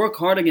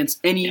against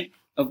any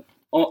of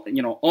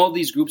all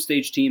these group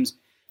stage teams.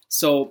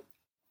 So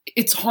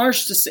it's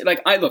harsh to say.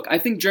 I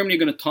think Germany are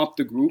going to top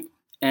the group,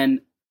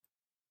 and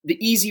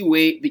the easy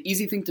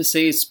thing to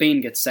say is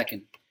Spain gets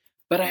second.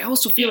 But I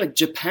also feel like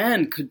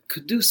Japan could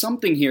do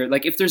something here.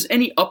 Like, if there's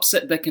any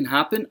upset that can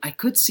happen, I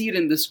could see it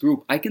in this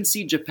group. I can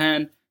see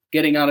Japan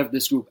getting out of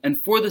this group.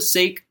 And for the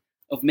sake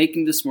of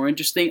making this more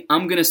interesting,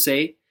 I'm going to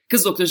say,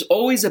 because look, there's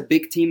always a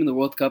big team in the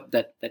World Cup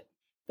that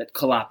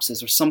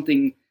collapses or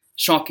something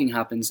shocking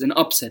happens, an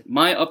upset.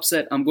 My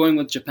upset, I'm going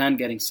with Japan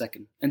getting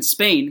second. And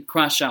Spain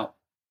crash out.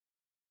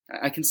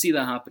 I can see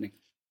that happening.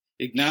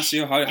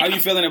 Ignacio, how are you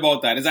feeling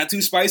about that? Is that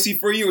too spicy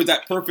for you, or is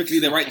that perfectly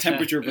the right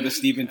temperature for the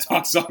Steven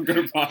Talk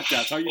Soccer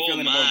podcast? How are you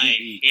feeling about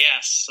DP?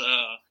 Yes.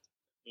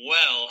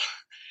 Well,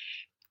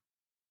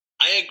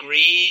 I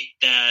agree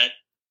that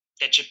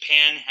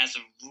Japan has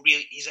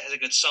a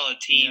good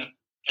solid team.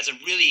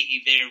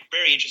 They're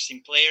very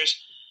interesting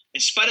players,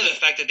 in spite of the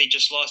fact that they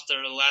just lost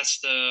their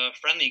last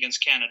friendly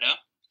against Canada.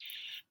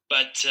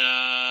 But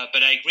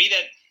I agree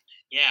that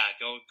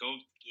go.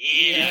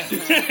 Yeah.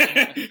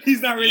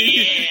 He's not really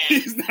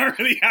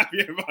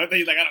happy about that.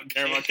 He's like, I don't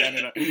care about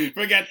Canada.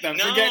 Forget them.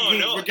 Forget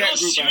group.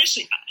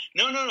 Seriously.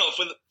 No.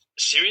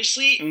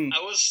 Seriously,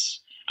 I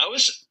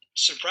was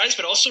surprised,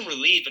 but also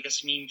relieved, because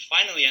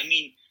finally,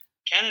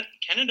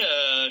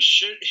 Canada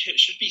should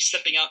be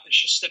stepping out.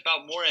 Should step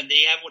out more, and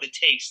they have what it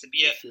takes to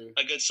be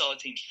a good, solid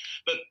team.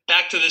 But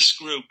back to this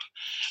group,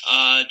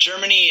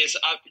 Germany is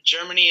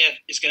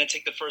going to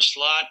take the first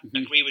slot.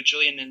 Mm-hmm. Agree with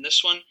Julian in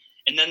this one,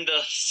 and then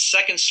the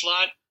second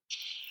slot.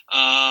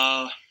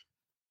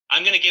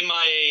 I'm going to give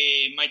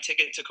my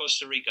ticket to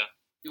Costa Rica.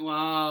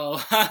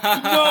 Wow.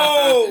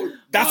 No!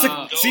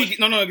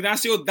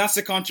 Ignacio, that's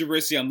the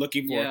controversy I'm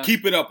looking for. Yeah.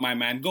 Keep it up, my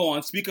man. Go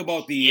on. Speak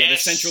about the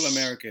Central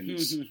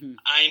Americans.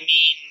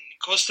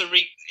 Costa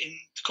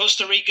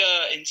Rica,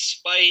 in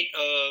spite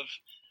of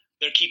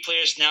their key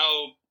players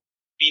now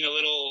being a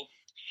little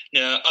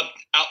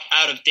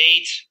out of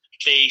date,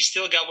 they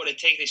still got what it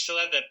takes. They still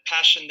have that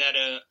passion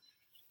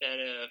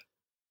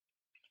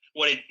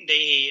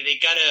they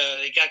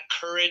got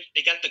courage.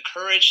 They got the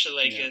courage to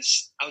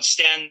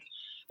outstand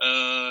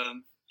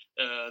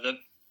the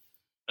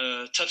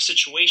tough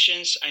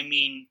situations.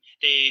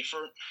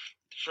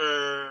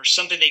 For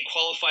something, they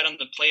qualified on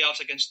the playoffs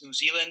against New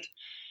Zealand,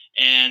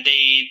 and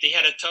they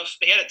had a tough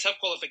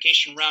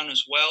qualification round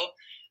as well,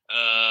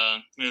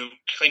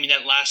 claiming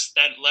that last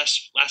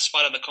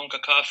spot of the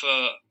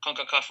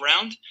CONCACAF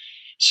round.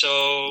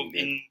 So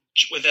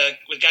with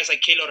guys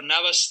like Keylor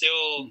Navas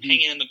still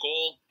hanging in the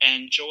goal,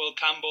 and Joel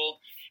Campbell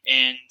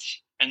and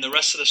the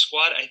rest of the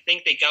squad, I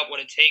think they got what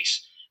it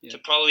takes to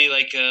probably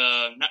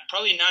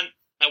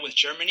not with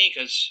Germany,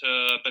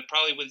 but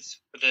probably with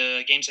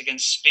the games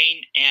against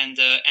Spain and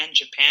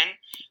Japan,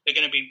 they're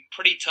going to be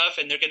pretty tough,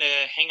 and they're going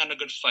to hang on a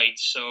good fight.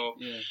 So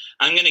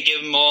I'm going to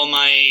give them all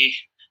my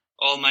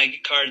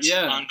cards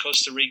on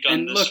Costa Rica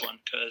on this one,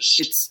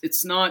 because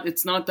it's not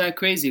that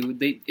crazy.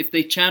 If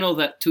they channel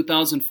that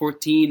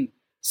 2014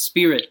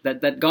 spirit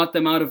that got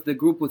them out of the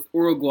group with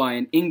Uruguay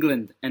and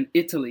England and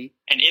Italy.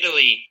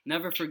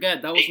 Never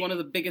forget, that was one of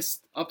the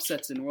biggest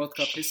upsets in World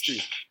Cup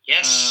history.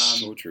 Yes.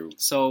 So true.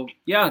 So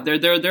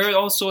they're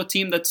also a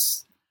team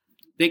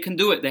they can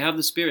do it. They have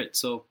the spirit.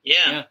 So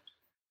yeah.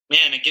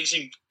 Man, that gives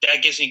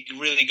me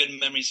really good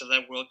memories of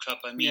that World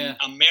Cup.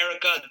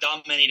 America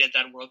dominated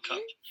that World Cup.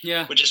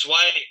 Yeah. Which is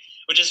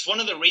one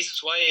of the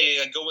reasons why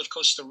I go with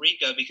Costa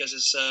Rica, because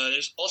it's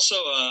there's also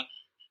a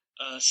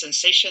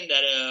sensation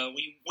that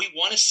we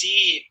want to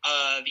see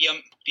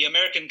the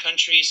American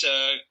countries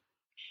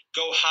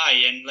go high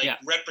and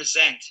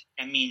represent.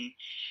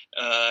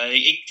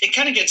 It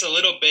kind of gets a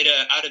little bit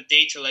out of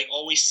date to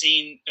always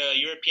seeing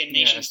European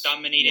nations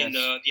dominating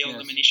the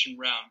elimination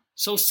round.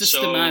 So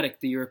systematic,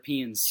 the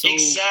Europeans. So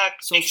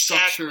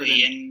structured.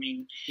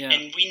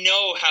 And we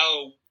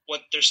know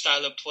what their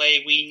style of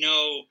play.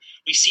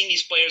 We've seen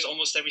these players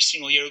almost every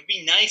single year. It would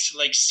be nice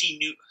to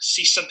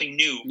see something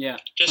new. Yeah,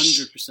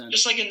 100%.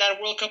 Just like in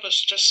that World Cup,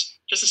 just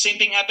the same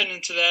thing happened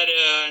into that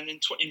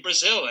in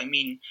Brazil.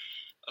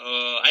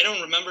 I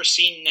don't remember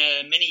seeing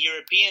many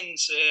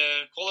Europeans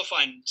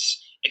qualifying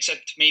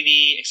except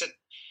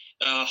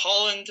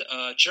Holland,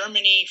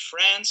 Germany,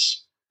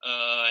 France.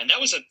 And that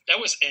was a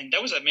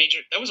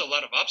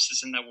lot of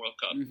upsets in that World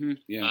Cup. Mm-hmm.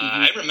 Yeah.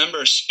 I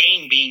remember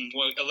Spain being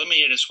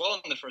eliminated as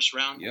well in the first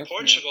round. Yep.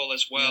 Portugal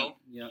as well.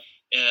 Yeah.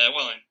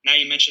 Well, now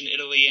you mentioned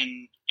Italy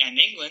and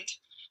England.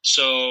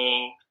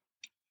 So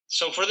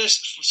for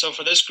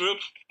this group,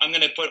 I'm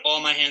going to put all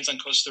my hands on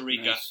Costa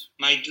Rica. Nice.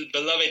 My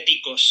beloved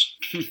Ticos.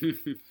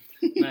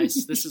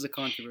 Nice. This is a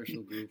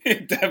controversial group.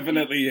 It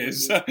definitely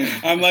is.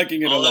 I'm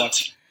liking it a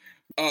lot.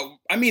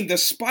 The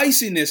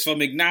spiciness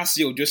from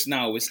Ignacio just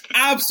now is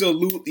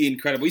absolutely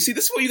incredible. You see,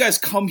 this is what you guys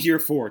come here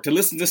for, to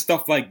listen to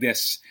stuff like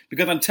this.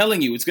 Because I'm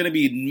telling you, it's going to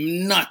be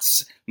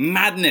nuts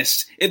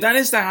madness. If that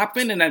is to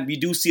happen, and that we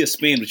do see a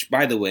Spain, which,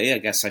 by the way, I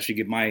guess I should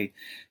give my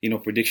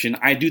prediction.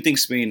 I do think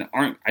Spain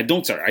aren't. I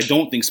don't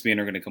think Spain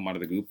are going to come out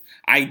of the group.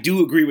 I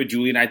do agree with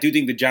Julian. I do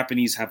think the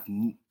Japanese have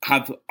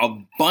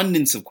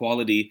abundance of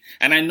quality,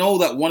 and I know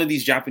that one of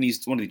these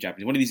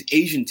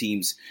Asian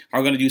teams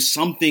are going to do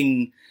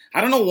something. I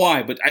don't know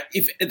why, but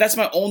if that's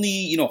my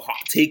only,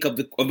 hot take of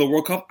the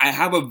World Cup, I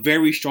have a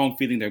very strong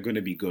feeling they're going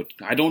to be good.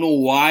 I don't know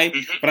why,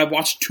 but I've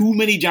watched too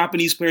many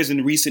Japanese players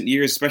in recent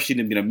years, especially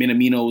the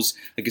Minaminos,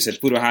 like I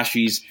said,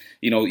 Furuhashis,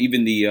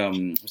 even the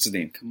what's his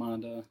name,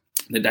 Kamada.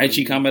 The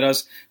Daichi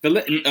Kamadas,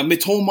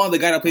 Mitoma, the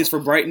guy that plays for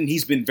Brighton,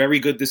 he's been very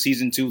good this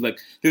season too. Like,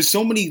 there's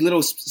so many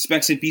little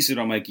specks and pieces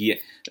that I'm like, yeah,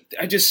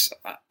 I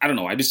don't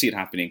know, I just see it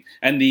happening.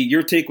 And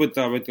your take with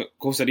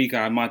Costa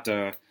Rica,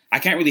 I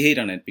can't really hate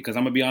on it because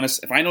I'm going to be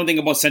honest, if I know anything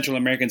about Central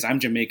Americans,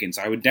 I'm Jamaican,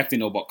 so I would definitely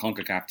know about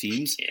CONCACAF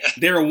teams. Yeah.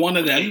 They're one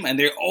of them, and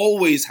they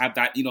always have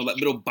that, that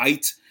little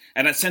bite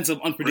and that sense of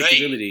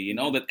unpredictability,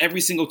 that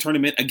every single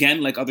tournament,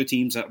 again, like other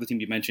teams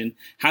you mentioned,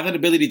 have that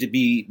ability to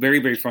be very,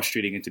 very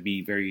frustrating and to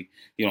be very,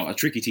 a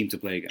tricky team to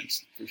play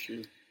against. For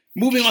sure.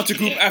 Moving on to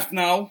Group F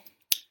now.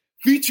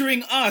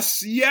 Featuring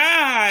us.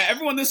 Yeah.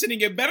 Everyone listening,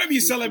 you better be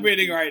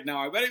celebrating right now.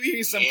 I better be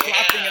hearing some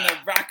clapping in the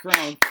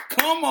background.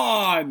 Come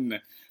on.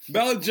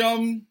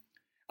 Belgium,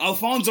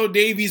 Alphonso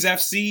Davies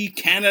FC,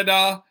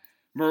 Canada,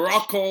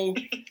 Morocco,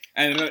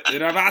 and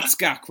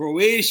Hrvatska,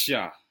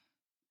 Croatia.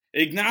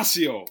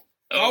 Ignacio,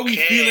 how are we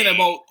feeling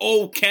about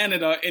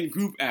Canada in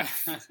Group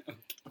F?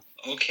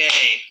 Okay.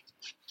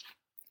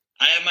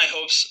 I have my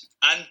hopes.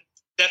 I'm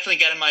definitely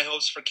getting my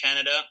hopes for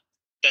Canada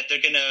that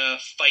they're going to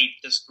fight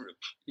this group.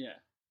 Yeah.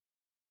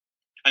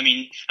 I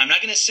mean, I'm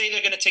not going to say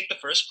they're going to take the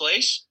first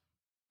place,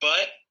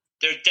 but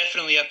they're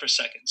definitely up for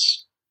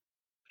seconds.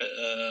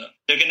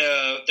 They're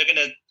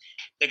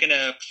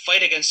gonna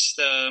fight against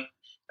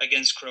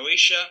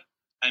Croatia.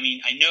 I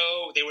mean, I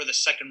know they were the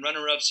second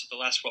runner-ups of the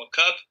last World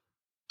Cup,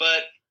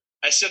 but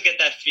I still get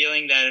that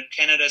feeling that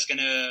Canada's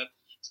gonna,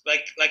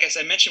 like as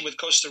I mentioned with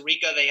Costa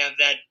Rica, they have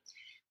that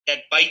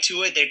bite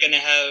to it. They're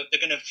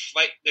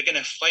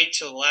gonna fight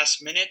till the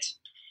last minute,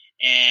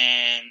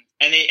 and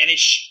they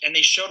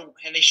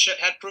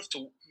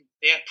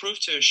had proof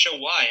to show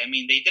why. I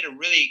mean, they did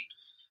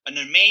an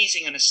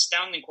amazing and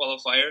astounding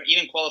qualifier,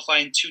 even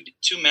qualifying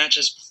two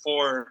matches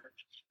before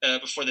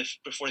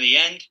the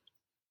end.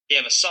 They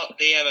have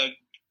a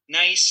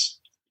nice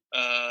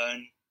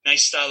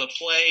style of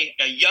play,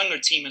 a younger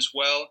team as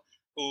well.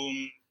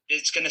 Whom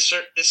it's going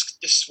to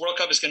this World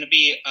Cup is going to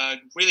be a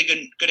really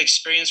good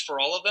experience for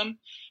all of them,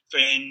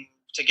 and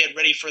to get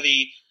ready for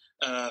the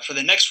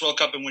next World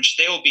Cup in which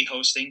they will be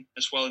hosting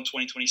as well in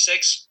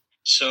 2026.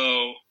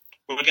 So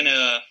we're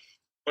gonna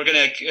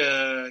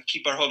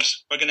keep our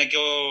hopes. We're gonna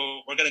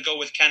go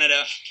with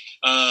Canada,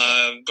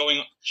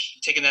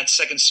 taking that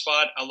second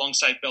spot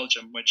alongside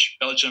Belgium. Which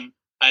Belgium,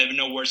 I have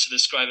no words to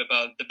describe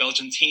about the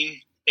Belgian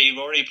team. They've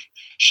already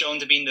shown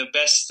to be the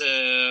best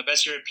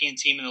European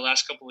team in the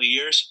last couple of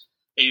years.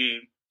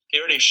 They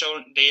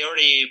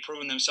already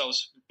proven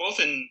themselves both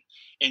in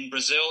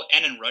Brazil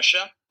and in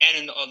Russia and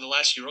in the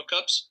last Euro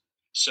Cups.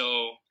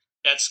 So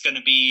that's going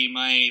to be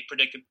my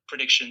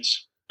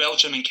predictions.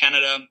 Belgium and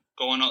Canada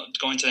going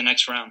to the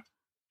next round.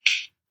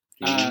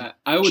 I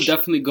would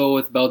definitely go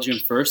with Belgium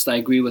first. I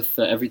agree with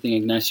everything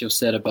Ignacio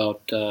said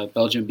about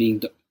Belgium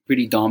being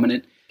pretty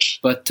dominant,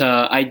 but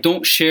I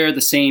don't share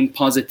the same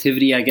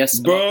positivity, I guess.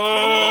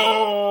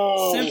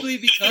 Bro! Simply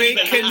because Fake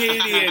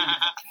Canadian.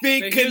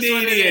 Fake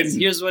Canadian.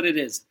 Here's what it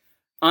is.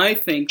 I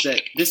think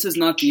that this is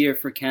not the year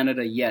for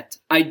Canada yet.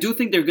 I do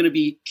think they're going to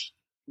be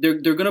they're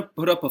going to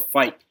put up a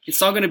fight. It's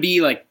not going to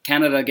be like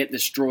Canada get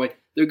destroyed.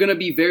 They're going to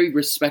be very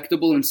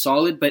respectable and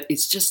solid, but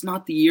it's just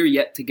not the year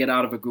yet to get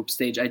out of a group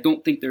stage. I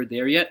don't think they're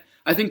there yet.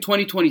 I think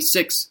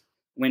 2026,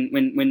 when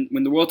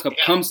the World Cup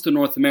comes to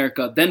North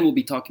America, then we'll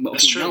be talking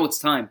about, okay, now it's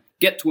time.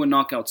 Get to a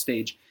knockout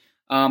stage.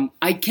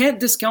 I can't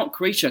discount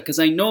Croatia because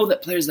I know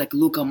that players like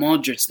Luka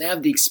Modric, they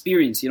have the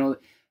experience,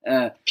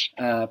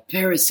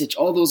 Perisic,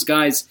 all those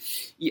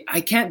guys.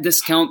 I can't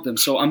discount them.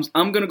 So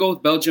I'm going to go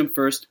with Belgium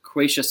first,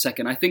 Croatia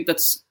second. I think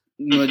that's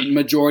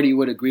majority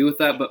would agree with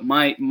that, but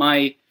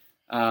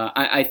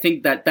I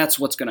think that's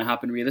what's going to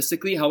happen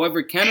realistically.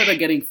 However, Canada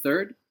getting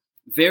third,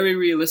 very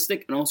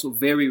realistic and also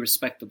very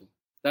respectable.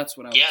 That's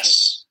what I would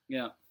say.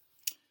 Yeah.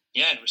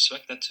 Yeah, I'd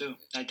respect that too.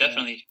 I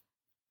definitely.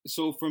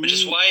 So for which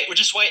is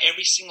why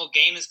every single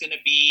game is going to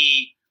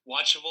be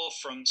watchable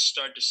from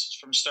start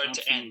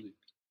to end,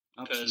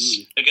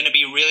 because they're going to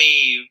be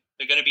really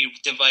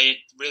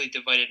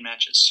divided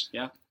matches.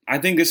 Yeah. I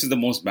think this is the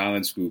most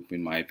balanced group,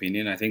 in my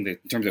opinion. I think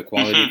that in terms of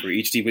quality for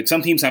each team, but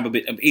some teams have a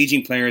bit of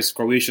aging players,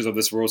 Croatia's of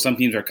this world. Some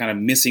teams are kind of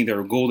missing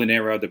their golden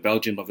era, the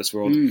Belgium of this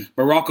world.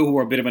 Morocco, who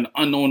are a bit of an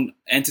unknown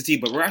entity,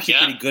 but we're actually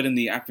pretty good in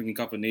the African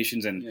Cup of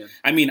Nations. And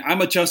I mean,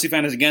 I'm a Chelsea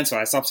fan again, so I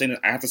have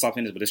to stop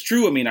saying this, but it's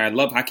true. I mean, I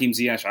love Hakim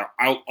Ziyech.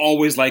 I'll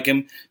always like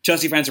him.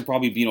 Chelsea fans are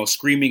probably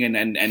screaming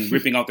and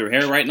ripping out their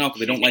hair right now because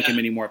they don't like him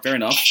anymore. Fair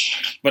enough,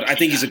 but I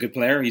think he's a good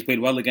player. He's played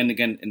well again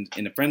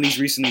in the friendlies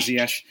recently,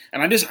 Ziyech.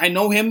 And I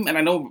know him, and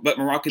I know but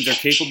Moroccans are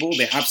capable.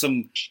 They have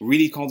some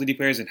really quality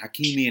players in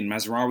Hakimi and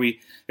Mazraoui.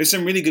 There's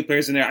some really good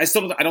players in there.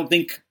 I don't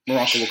think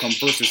Morocco will come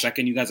first or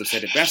second. You guys have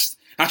said it best.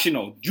 Actually,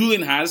 no.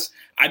 Julian has.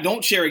 I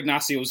don't share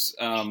Ignacio's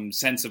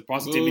sense of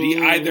positivity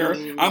either.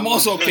 I'm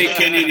also a fake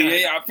Canadian.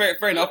 Yeah,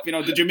 fair enough.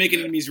 The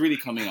Jamaican enemy is really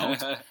coming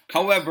out.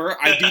 However,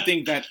 I do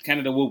think that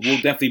Canada will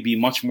definitely be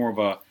much more of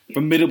a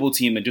formidable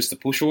team than just a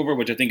pushover,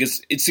 which I think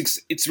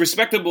it's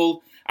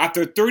respectable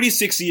after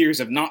 36 years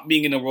of not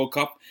being in the World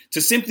Cup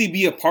to simply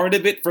be a part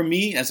of it. For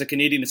me, as a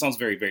Canadian, it sounds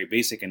very, very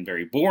basic and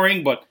very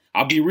boring, but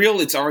I'll be real,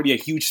 it's already a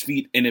huge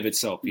feat in of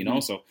itself,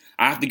 So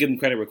I have to give them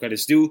credit where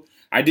credit's due.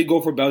 I did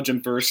go for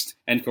Belgium first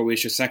and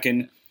Croatia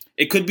second.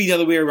 It could be the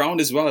other way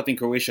around as well. I think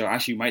Croatia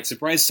actually might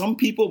surprise some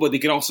people, but they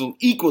could also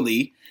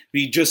equally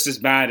be just as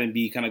bad and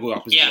be kind of go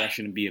opposite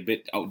direction and be a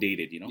bit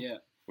outdated, Yeah. What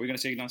were you going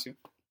to say, Ignacio?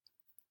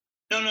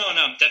 No,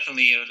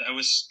 definitely. I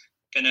was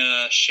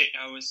gonna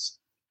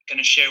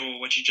share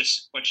what you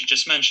just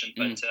mentioned,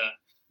 but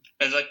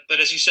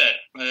as you said,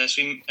 as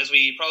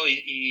we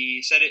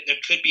probably said it, there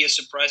could be a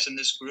surprise in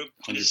this group.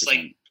 100%. It's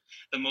like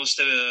the most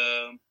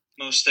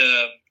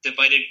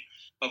divided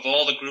of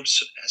all the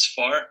groups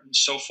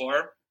so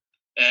far,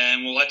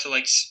 and we'll have to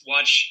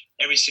watch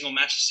every single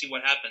match to see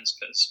what happens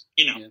because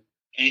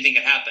anything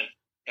can happen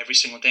every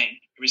single game.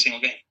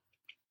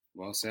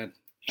 Well said.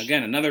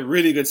 Again, another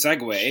really good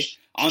segue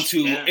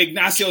onto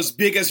Ignacio's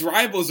biggest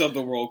rivals of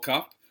the World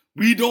Cup.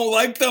 We don't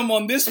like them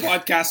on this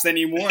podcast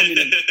anymore. I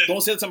mean,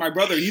 don't say it to my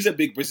brother. He's a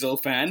big Brazil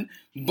fan.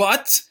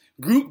 But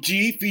Group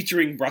G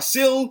featuring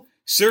Brazil,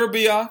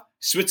 Serbia,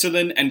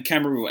 Switzerland, and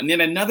Cameroon. And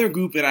then another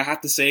group that I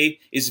have to say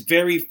is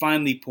very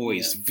finely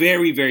poised. Yeah.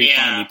 Very, very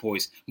finely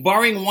poised.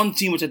 Barring one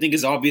team, which I think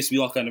is obvious. We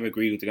all kind of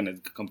agree they're going to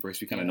come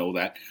first. We kind of know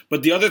that.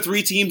 But the other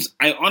three teams,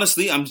 I'm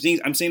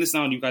saying this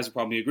now and you guys will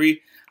probably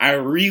agree. I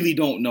really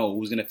don't know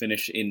who's going to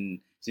finish in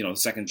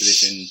second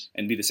position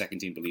and be the second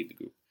team to lead the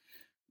group.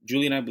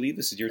 Julian, I believe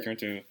this is your turn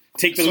to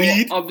take the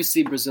lead.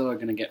 Obviously, Brazil are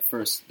going to get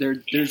first.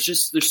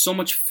 There's so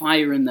much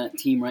fire in that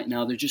team right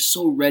now. They're just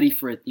so ready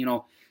for it.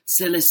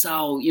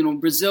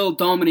 Seleção, Brazil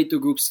dominate the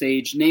group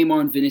stage.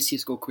 Neymar and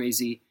Vinicius go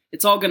crazy.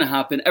 It's all going to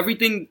happen.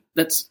 Everything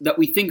that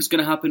we think is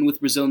going to happen with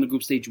Brazil in the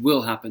group stage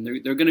will happen.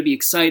 They're going to be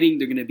exciting.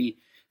 They're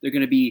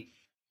going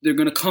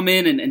to come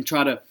in and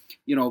try to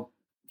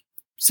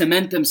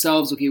cement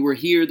themselves. Okay, we're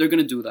here. They're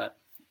going to do that.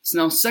 So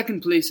now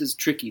second place is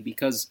tricky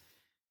because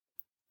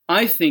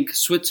I think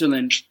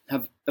Switzerland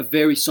have a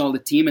very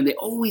solid team, and they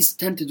always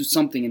tend to do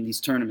something in these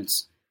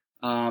tournaments.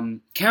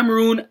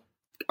 Cameroon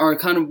are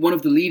kind of one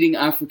of the leading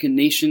African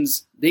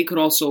nations. They could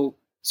also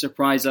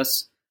surprise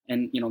us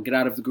and get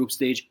out of the group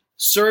stage.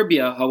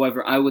 Serbia,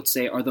 however, I would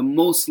say are the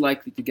most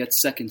likely to get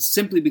second,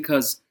 simply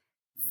because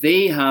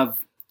they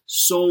have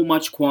so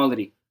much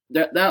quality.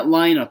 That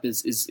lineup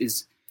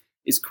is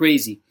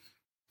crazy.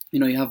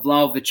 You have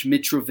Vlahovic,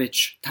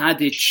 Mitrovic,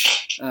 Tadic,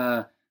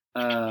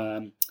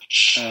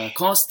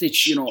 Kostic,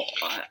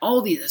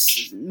 all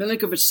these,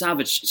 Milinkovic,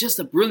 Savic. It's just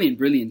a brilliant,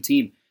 brilliant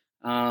team.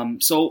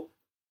 So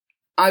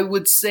I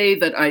would say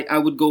that I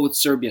would go with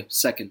Serbia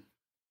second.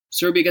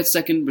 Serbia gets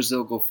second,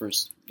 Brazil go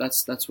first.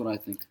 That's what I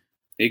think.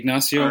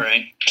 Ignacio? All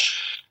right.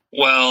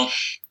 Well,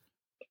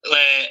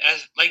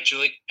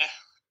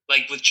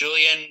 with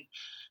Julian,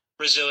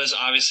 Brazil is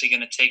obviously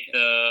going to take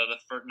the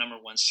first number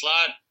one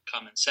slot.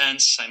 Common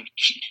sense.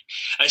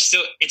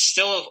 It's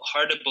still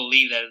hard to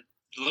believe that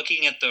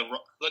looking at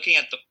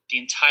the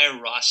entire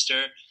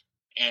roster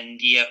and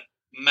the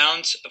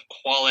amount of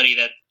quality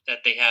that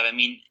they have. I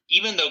mean,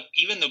 even though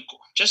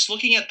just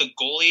looking at the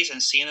goalies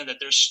and seeing that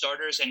they're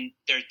starters and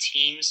their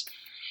teams,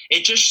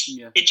 it just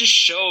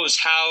shows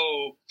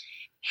how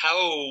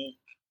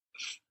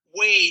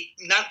way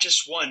not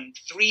just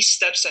 3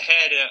 steps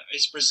ahead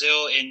is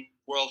Brazil in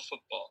world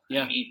football.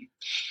 Yeah. I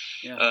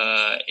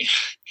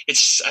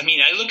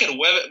mean, I look at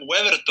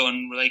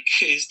Weverton,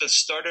 he's the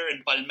starter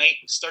in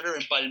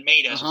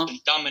Palmeiras, who's been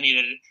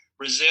dominated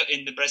Brazil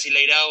in the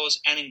Brasileiraos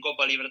and in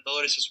Copa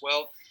Libertadores as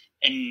well,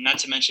 and not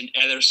to mention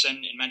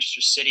Ederson in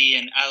Manchester City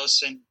and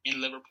Alisson in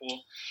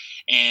Liverpool,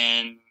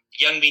 and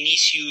young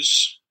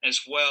Vinicius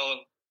as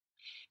well.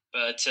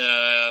 But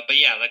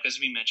yeah, as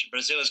we mentioned,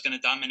 Brazil is going to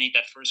dominate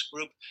that first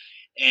group,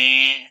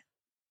 and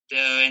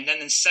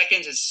then in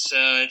seconds,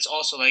 it's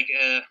also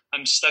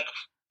I'm stuck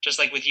just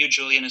like with you,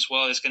 Julian, as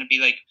well. It's going to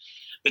be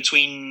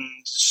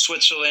between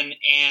Switzerland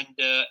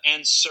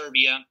and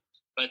Serbia,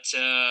 but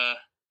I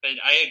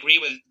agree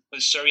with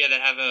Serbia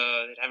that have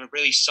a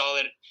really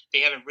solid.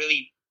 They have a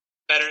really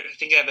better. I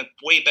think they have a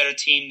way better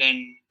team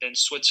than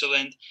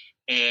Switzerland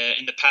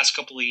in the past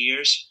couple of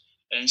years.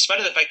 And in spite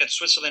of the fact that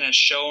Switzerland has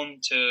shown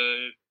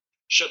to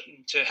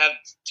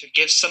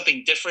give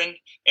something different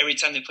every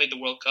time they played the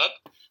World Cup,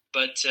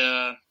 but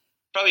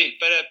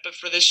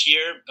for this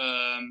year,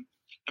 I'm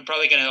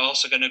probably going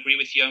to agree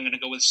with you. I'm going to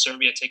go with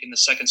Serbia taking the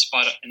second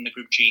spot in the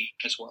Group G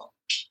as well.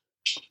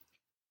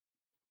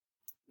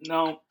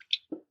 No,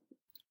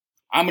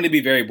 I'm going to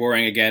be very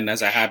boring again,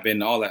 as I have been.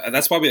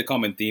 That's probably a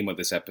common theme of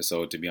this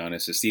episode, to be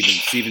honest.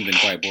 Steven's been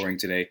quite boring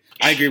today.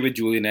 I agree with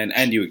Julian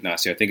and you,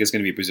 Ignacio. I think it's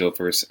going to be Brazil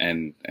first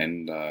and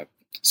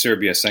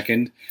Serbia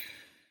second.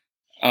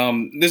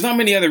 There's not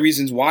many other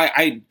reasons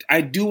why.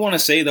 I do want to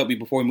say that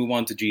before we move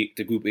on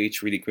to Group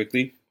H really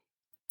quickly,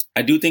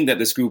 I do think that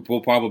this group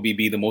will probably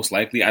be the most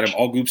likely out of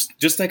all groups.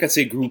 Just like I'd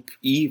say Group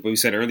E, what we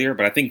said earlier,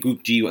 but I think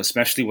Group G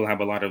especially will have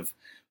a lot of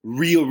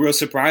real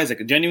surprise.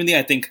 Like genuinely,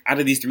 I think out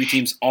of these three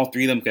teams, all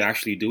three of them could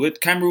actually do it.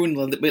 Cameroon a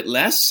little bit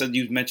less, as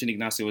you mentioned,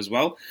 Ignacio, as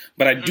well.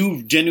 But I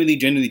do genuinely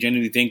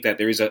think that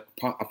there is a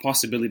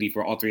possibility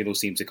for all three of those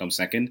teams to come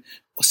second,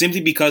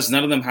 simply because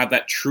none of them have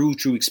that true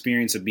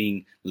experience of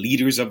being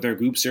leaders of their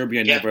group.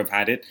 Serbia never have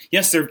had it.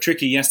 Yes, they're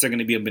tricky. Yes, they're going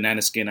to be a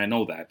banana skin. I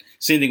know that.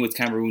 Same thing with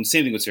Cameroon.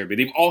 Same thing with Serbia.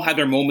 They've all had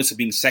their moments of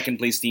being second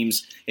place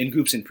teams in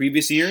groups in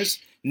previous years,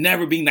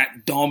 never being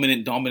that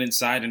dominant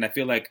side. And I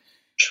feel like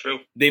true.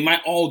 They might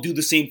all do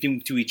the same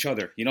thing to each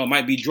other. You know, it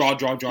might be draw.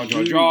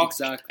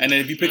 Exactly. And then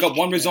if you pick up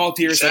one result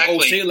here, it's like,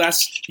 oh, say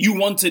less. You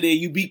won today.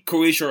 You beat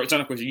Croatia. Or it's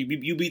not Croatia.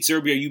 You beat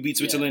Serbia. You beat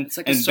Switzerland. It's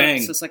like and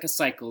bang. It's like a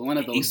cycle. One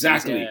of those.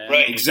 Exactly. Things.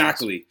 Right.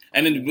 Exactly.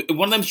 And then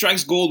one of them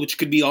strikes gold, which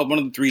could be one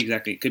of the three.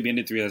 Exactly. It could be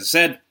any three, as I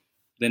said.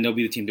 Then they'll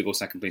be the team to go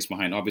second place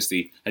behind.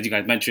 Obviously, as you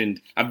guys mentioned,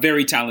 a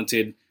very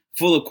talented,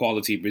 full of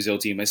quality Brazil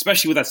team,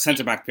 especially with that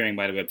centre-back pairing,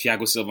 by the way,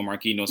 Thiago Silva,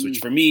 Marquinhos, which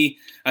for me,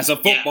 as a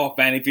football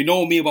fan, if you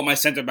know me about my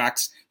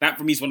centre-backs, that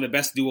for me is one of the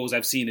best duos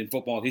I've seen in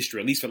football history,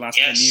 at least for the last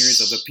 10 years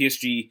of the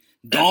PSG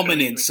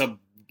dominance of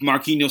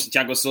Marquinhos and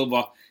Thiago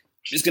Silva.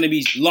 It's going to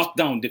be locked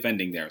down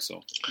defending there.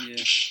 So,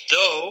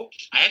 Though,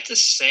 I have to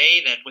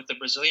say that with the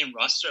Brazilian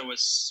roster, I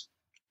was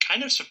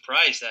kind of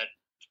surprised that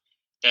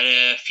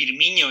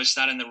Firmino is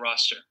not in the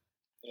roster.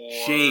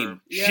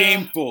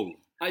 Shameful.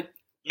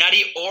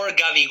 Nadi or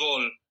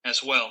Gabigol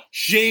as well.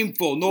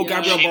 Shameful. No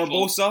Gabriel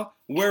Barbosa.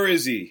 Where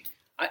is he?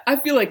 I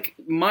feel like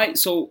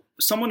so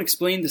someone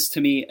explained this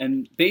to me,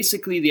 and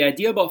basically the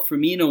idea about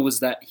Firmino was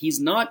that he's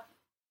not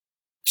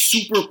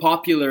super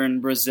popular in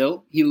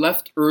Brazil. He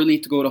left early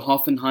to go to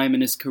Hoffenheim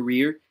in his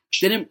career.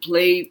 Didn't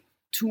play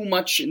too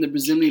much in the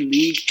Brazilian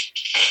league.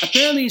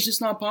 Apparently he's just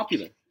not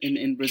popular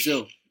in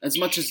Brazil as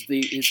much as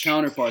his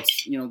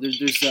counterparts. You know, there's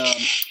there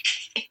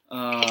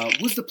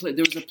was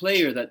a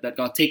player that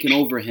got taken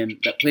over him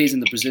that plays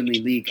in the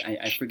Brazilian league.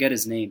 I forget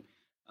his name.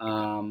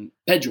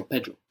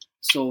 Pedro.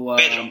 So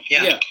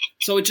yeah.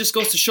 So it just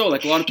goes to show,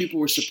 like, a lot of people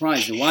were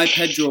surprised. Why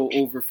Pedro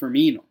over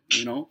Firmino?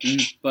 You know,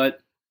 but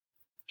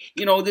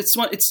you know, it's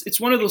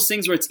one of those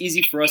things where it's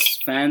easy for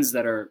us fans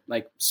that are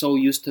like so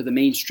used to the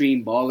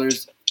mainstream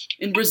ballers.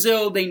 In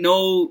Brazil, they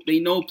know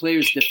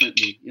players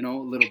differently. You know,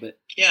 a little bit.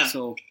 Yeah.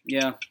 So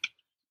yeah.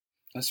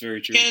 That's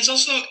very true. And it's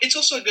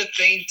also a good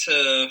thing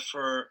to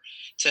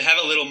have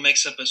a little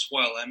mix up as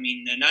well. I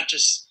mean,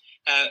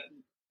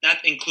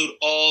 not include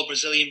all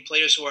Brazilian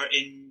players who are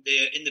in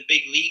the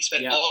big leagues,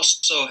 but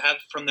also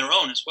have from their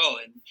own as well,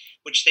 and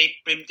which they've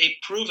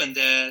proven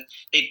that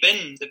they've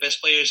been the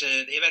best players.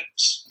 They've had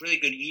really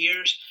good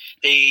years.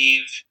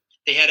 They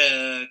had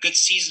a good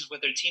season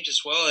with their teams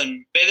as well.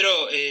 And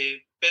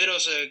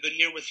Pedro's a good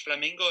year with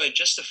Flamengo. It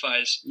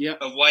justifies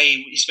of why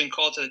he's been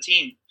called to the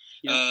team.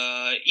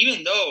 Yeah.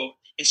 Even though,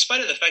 in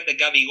spite of the fact that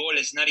Gabigol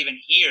is not even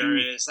here,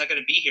 it's not going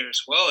to be here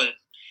as well.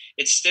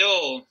 It's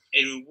still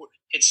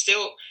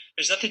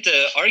there's nothing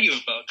to argue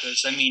about,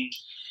 because I mean,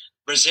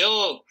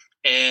 Brazil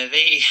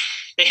they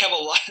have a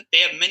lot. They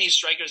have many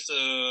strikers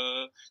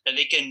that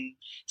they can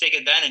take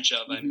advantage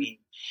of. I mean,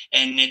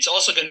 and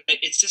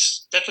it's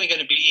just definitely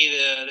going to be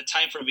the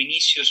time for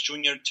Vinicius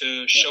Junior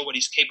to show what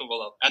he's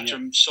capable of after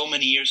so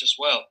many years as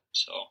well.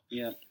 So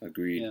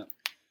agreed. Yeah.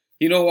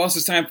 You know, once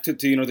it's time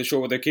to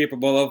show what they're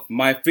capable of.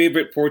 My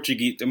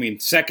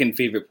second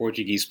favorite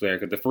Portuguese player,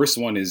 because the first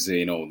one is,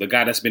 the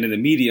guy that's been in the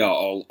media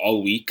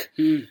all week.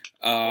 Man.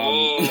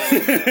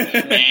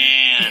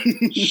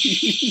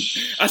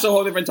 That's a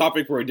whole different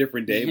topic for a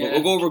different day, but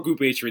we'll go over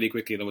Group H really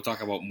quickly, and then we'll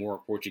talk about more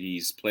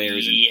Portuguese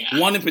players, and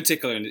one in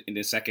particular in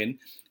a second.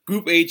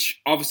 Group H,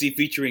 obviously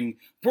featuring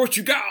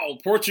Portugal,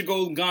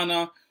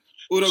 Ghana,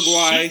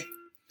 Uruguay,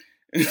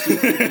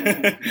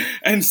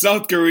 and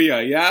South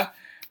Korea,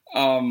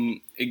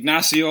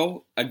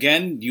 Ignacio,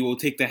 again, you will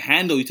take the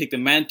handle, you take the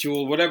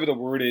mantle, whatever the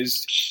word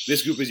is.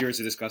 This group is yours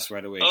to discuss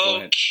right away. Go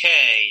ahead.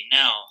 Okay,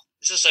 now,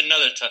 this is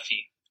another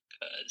toughie,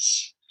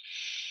 because,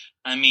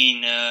 I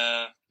mean,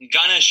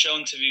 Ghana is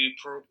shown to be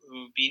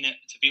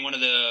one of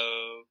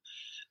the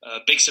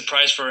big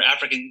surprise for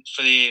Africa in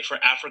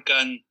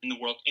the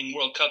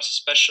World Cups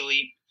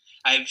especially.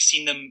 I've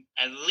seen them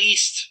at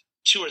least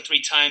 2 or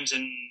 3 times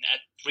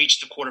reach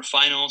the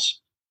quarterfinals,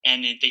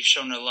 and they've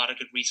shown a lot of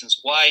good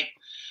reasons why.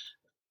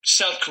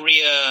 South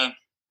Korea,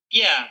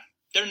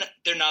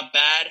 they're not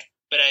bad,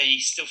 but I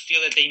still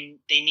feel that they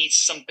need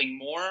something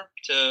more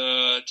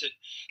to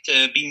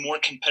be more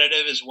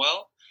competitive as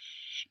well.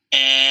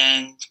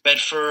 But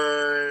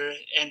for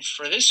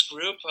this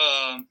group,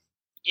 I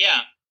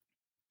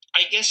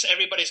guess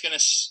everybody's going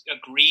to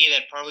agree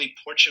that probably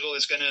Portugal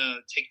is going to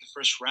take the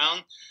first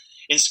round,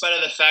 in spite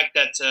of the fact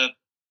that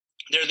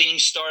their leading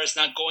star is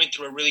not going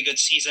through a really good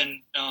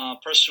season,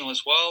 personal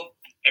as well.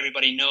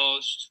 Everybody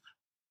knows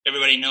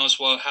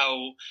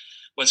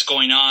what's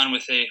going on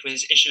with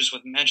his issues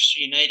with Manchester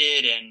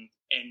United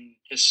and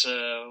his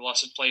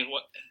loss of play,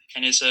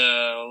 and his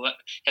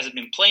hasn't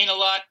been playing a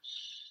lot.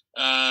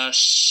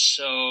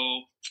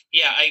 So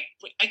yeah,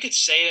 I could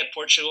say that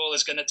Portugal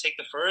is going to take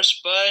the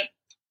first, but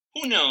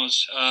who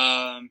knows?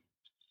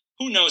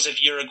 Who knows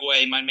if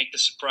Uruguay might make the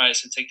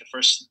surprise and take the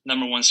first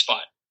number one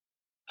spot?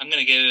 I'm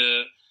going to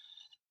give.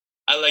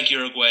 I like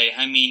Uruguay.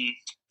 I mean,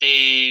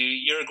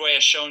 Uruguay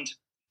has shown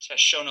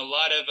a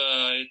lot of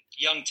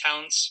young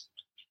talents,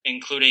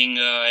 including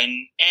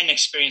and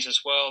experience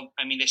as well.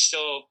 I mean, they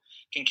still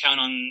can count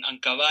on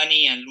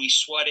Cavani and Luis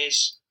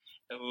Suarez,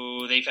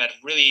 who they've had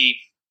really,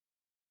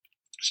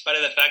 in spite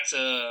of the fact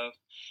of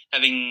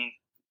having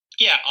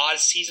odd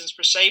seasons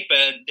per se,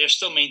 but they're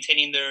still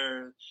maintaining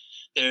their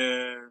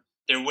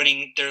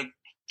winning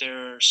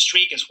their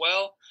streak as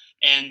well.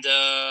 And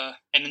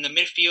in the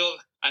midfield,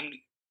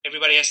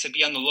 everybody has to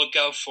be on the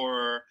lookout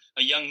for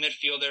a young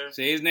midfielder.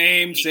 Say his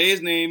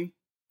name.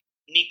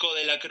 Nico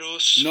de la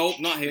Cruz. Nope,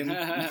 not him. wrong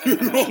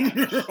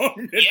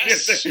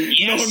yes.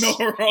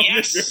 Wrong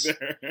yes.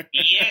 midfielder.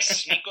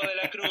 Yes, Nico de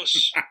la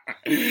Cruz.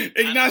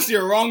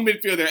 Ignacio, wrong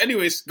midfielder.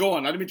 Anyways, go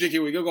on. Let me take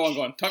you away. Go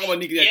on. Talk about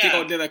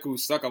Nico de la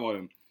Cruz. Talk about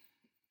him.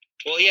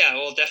 Well, yeah.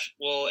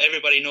 Well,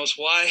 everybody knows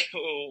why.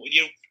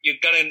 You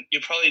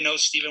probably know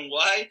Stephen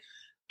why.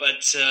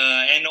 But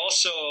and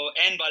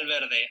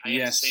Valverde.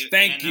 Yes,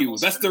 thank you.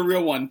 That's the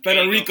real one,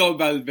 Federico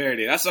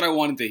Valverde. That's what I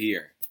wanted to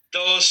hear.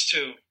 Those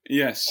two.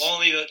 Yes.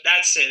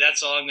 That's it.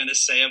 That's all I'm going to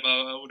say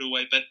about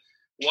Uruguay. But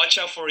watch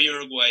out for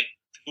Uruguay,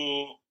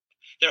 who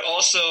they're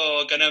also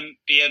going to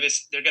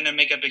they're going to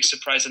make a big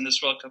surprise in this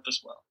World Cup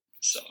as well.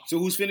 So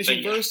who's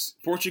finishing first?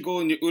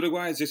 Portugal and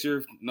Uruguay. Is this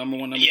your number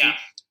one, number two? Yeah,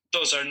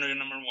 those are your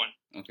number one.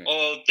 Okay.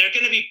 Oh,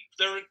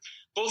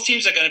 both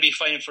teams are going to be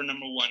fighting for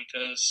number one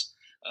because.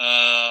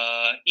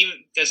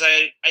 Even because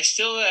I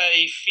feel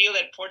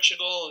that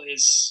Portugal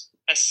has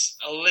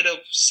a little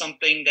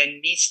something that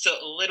needs to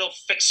a little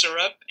fixer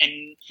up,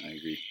 and I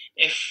agree.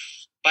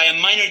 If by a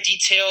minor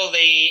detail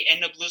they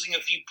end up losing a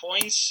few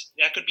points,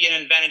 that could be an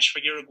advantage for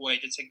Uruguay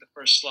to take the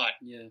first slot.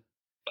 Yeah,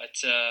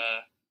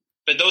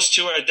 but those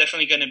two are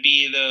definitely going to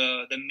be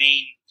the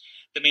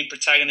main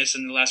protagonists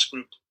in the last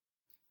group.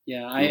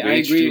 Yeah, I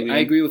agree. I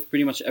agree with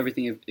pretty much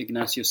everything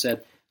Ignacio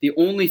said. The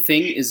only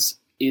thing is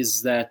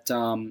that,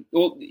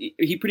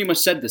 he pretty much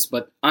said this,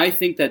 but I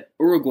think that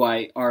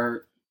Uruguay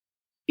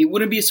it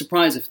wouldn't be a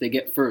surprise if they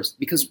get first,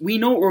 because we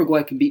know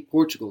Uruguay can beat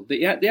Portugal.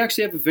 They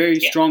actually have a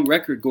very strong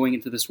record going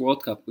into this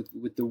World Cup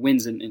with their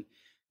wins in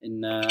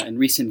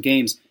recent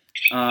games.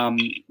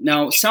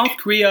 Now, South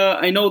Korea,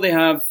 I know they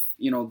have,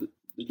 the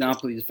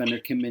Napoli defender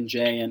Kim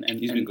Min-jae and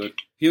he's been good.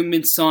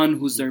 Heung-min Son,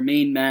 who's their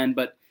main man,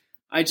 but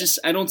I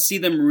don't see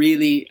them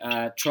really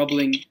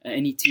troubling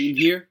any team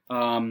here.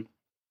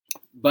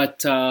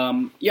 But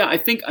I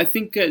think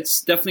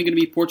it's definitely going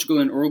to be Portugal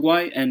and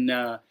Uruguay. And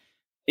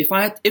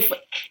if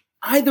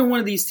either one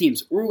of these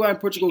teams, Uruguay and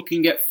Portugal,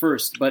 can get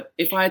first, but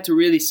if I had to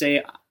really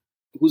say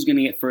who's going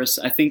to get first,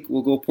 I think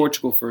we'll go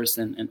Portugal first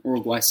and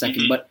Uruguay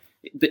second. Mm-hmm. But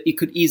it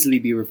could easily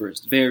be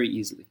reversed, very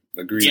easily.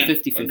 Agreed. Yeah.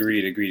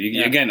 50-50. Agreed.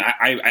 Yeah. Again,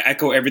 I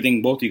echo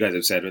everything both of you guys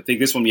have said. I think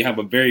this one we have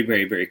a very,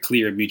 very, very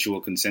clear mutual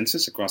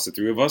consensus across the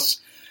three of us.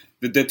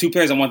 The two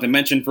players I want to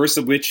mention, first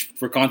of which,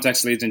 for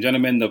context, ladies and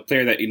gentlemen, the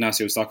player that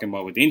Ignacio was talking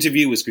about with the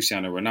interview was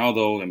Cristiano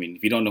Ronaldo. I mean,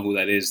 if you don't know who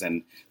that is,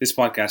 then this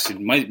podcast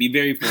might be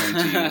very foreign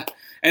to you.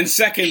 And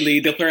secondly,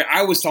 the player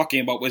I was talking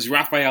about was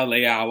Rafael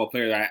Leao, a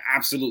player that I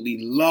absolutely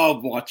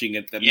love watching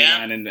at the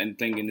Milan and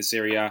playing in the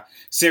Serie A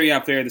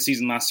player of the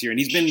season last year. And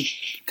he's been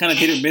kind of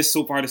hit or miss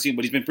so far this season,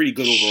 but he's been pretty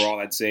good overall,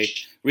 I'd say.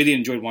 Really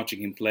enjoyed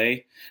watching him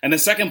play. And the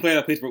second player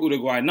that plays for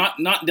Uruguay, not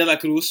De La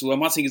Cruz, who I'm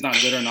not saying he's not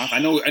good or not. I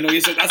know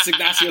you said that's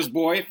Ignacio's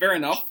boy. Fair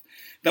enough.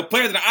 The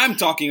player that I'm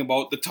talking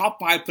about, the top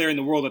 5 player in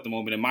the world at the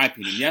moment, in my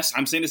opinion. Yes,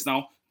 I'm saying this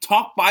now.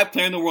 Top 5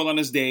 player in the world on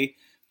this day,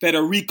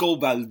 Federico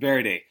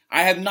Valverde.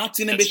 I have not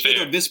seen a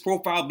midfielder of this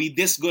profile be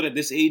this good at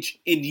this age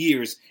in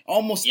years.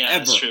 Almost ever.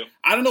 That's true.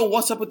 I don't know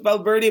what's up with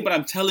Valverde, but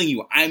I'm telling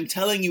you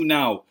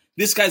now,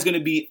 this guy's going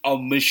to be a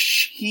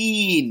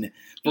machine.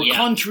 For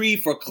country,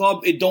 for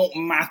club, it don't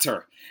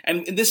matter.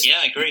 And in this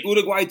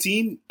Uruguay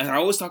team, and I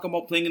always talk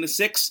about playing in the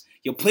 6,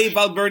 you play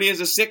Valverde as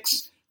a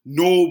 6,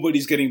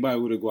 nobody's getting by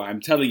Uruguay.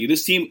 I'm telling you,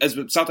 this team, as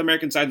South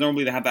American sides,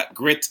 normally they have that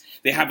grit,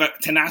 they have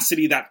that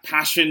tenacity, that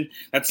passion,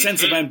 that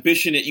sense of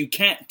ambition that you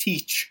can't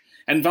teach.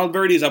 And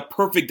Valverde is a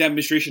perfect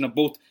demonstration of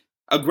both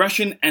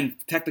aggression and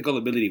technical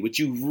ability, which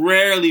you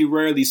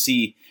rarely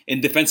see in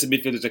defensive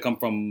midfielders that come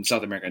from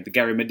South America. The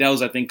Gary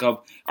Medels, I think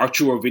of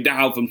Arturo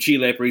Vidal from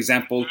Chile, for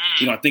example.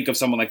 I think of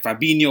someone like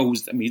Fabinho,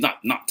 who's he's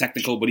not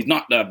technical, but he's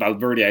not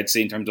Valverde, I'd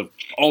say, in terms of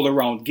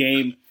all-around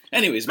game.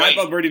 Anyways, my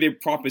Valverde Day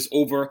prop is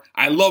over.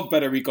 I love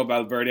Federico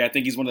Valverde. I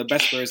think he's one of the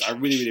best players. I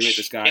really rate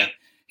this guy. Yeah.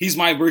 He's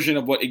my version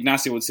of what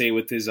Ignacio would say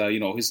with his,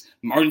 his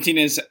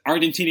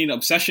Argentinian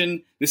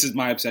obsession. This is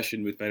my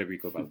obsession with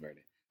Federico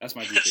Valverde. That's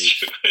my group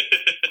age.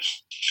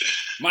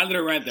 My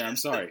little rant there. I'm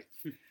sorry.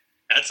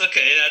 That's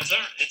okay. That's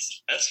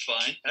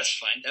fine. That's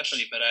fine.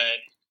 Definitely. But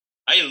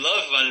I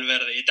love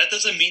Valverde. That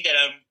doesn't mean that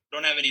I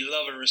don't have any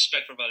love or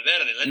respect for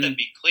Valverde. Let that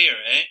be clear,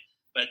 eh?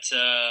 But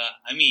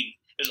I mean,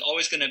 there's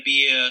always going to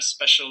be a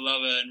special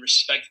love and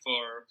respect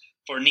for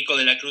Nico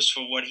de la Cruz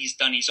for what he's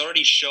done. He's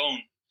already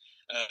shown,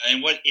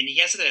 and he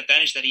has the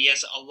advantage that he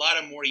has a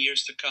lot of more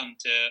years to come.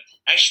 To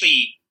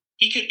actually,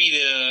 he could be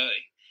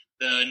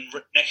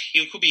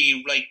he could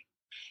be like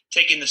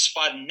taking the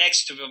spot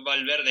next to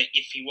Valverde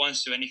if he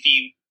wants to, and if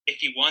he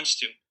wants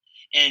to,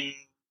 and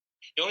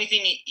the only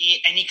thing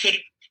it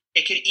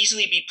could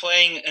easily be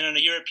playing in a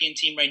European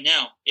team right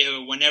now,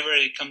 whenever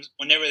it comes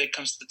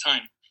to the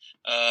time.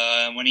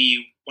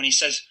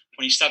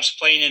 When he stops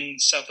playing in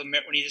South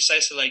America, when he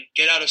decides to like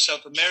get out of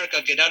South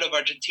America, get out of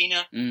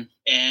Argentina, and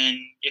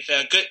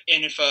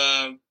if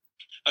a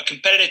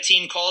competitive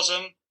team calls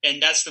him,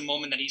 and that's the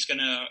moment that he's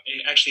gonna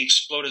actually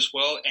explode as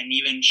well, and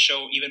even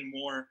show even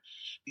more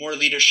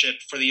leadership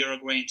for the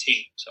Uruguayan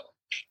team. So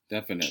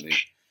definitely.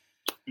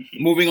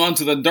 Moving on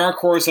to the dark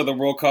horse of the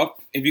World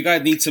Cup. If you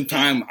guys need some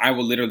time, I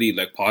will literally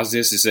like pause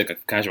this. It's like a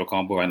casual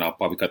combo, and I'll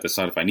probably cut this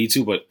out if I need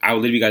to. But I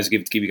will literally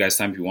give you guys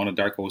time if you want a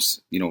dark horse,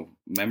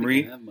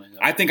 memory.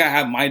 I think I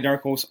have my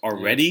dark horse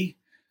already.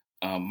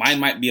 Mine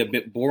might be a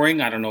bit boring.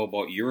 I don't know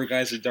about your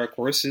guys' dark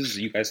horses.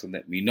 You guys can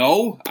let me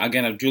know.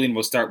 Again, Julian,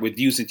 we'll start with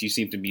you since you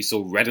seem to be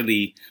so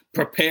readily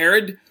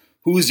prepared.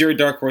 Who's your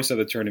dark horse of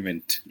the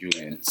tournament,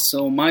 Julian?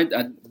 So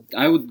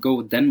I would go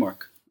with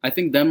Denmark. I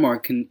think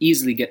Denmark can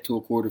easily get to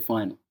a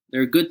quarterfinal.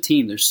 They're a good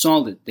team. They're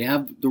solid. They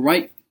have the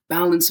right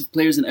balance of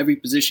players in every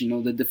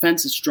position. The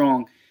defense is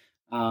strong.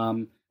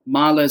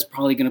 Mala is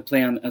probably going to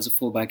play as a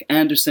fullback.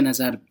 Anderson has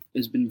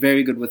been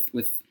very good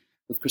with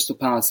Crystal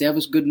Palace. They have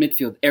a good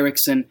midfield.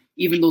 Eriksson,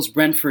 even those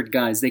Brentford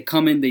guys, they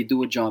come in, they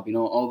do a job.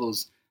 All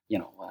those,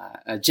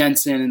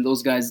 Jensen and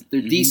those guys,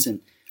 they're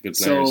decent. Good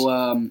players.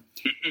 So,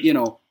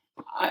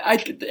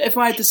 if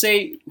I had to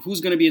say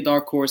who's going to be a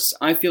dark horse,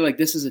 I feel like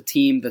this is a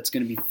team that's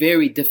going to be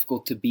very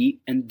difficult to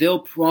beat, and they'll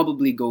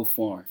probably go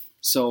far.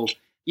 So,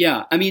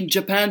 yeah, I mean,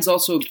 Japan's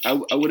also,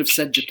 I would have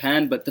said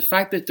Japan, but the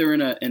fact that they're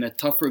in a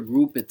tougher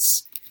group,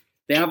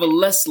 they have a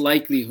less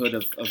likelihood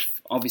of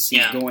obviously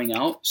going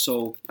out.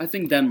 So, I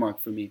think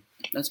Denmark for me.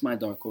 That's my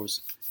dark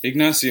horse.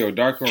 Ignacio,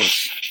 dark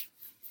horse.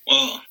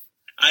 Well,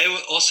 I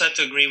would also have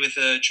to agree with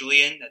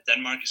Julian that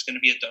Denmark is going to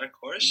be a dark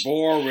horse.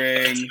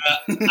 Boring.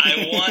 But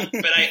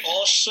I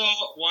also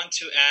want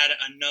to add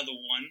another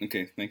one.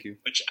 Okay, thank you.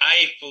 Which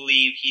I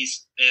believe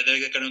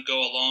they're going to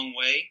go a long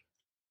way.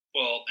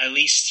 Well, at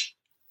least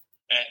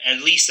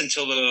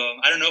until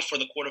I don't know for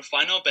the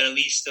quarterfinal, but at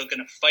least they're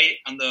going to fight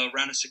on the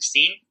round of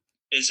 16.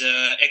 Is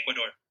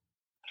Ecuador.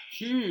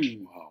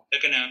 Wow.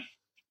 They're going to.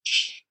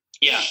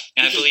 Yeah,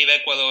 and I believe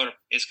Ecuador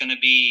is going to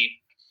be.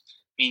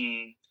 I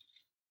mean.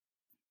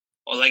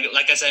 Well,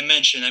 like as I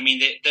mentioned, I mean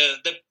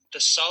the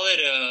solid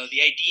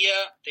the idea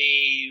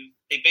they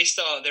based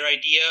their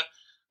idea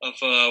of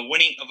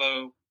winning of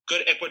a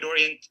good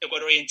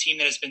Ecuadorian team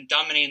that has been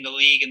dominating the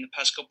league in the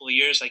past couple of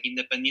years, like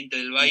Independiente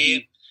del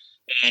Valle,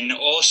 and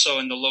also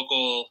in the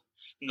local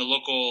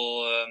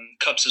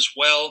cups as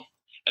well.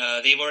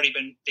 They've already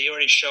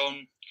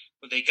shown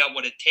they got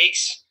what it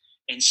takes.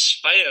 In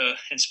spite of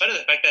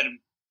the fact that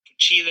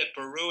Chile,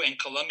 Peru, and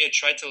Colombia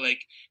tried to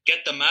like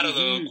get them out of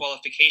the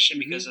qualification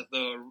because of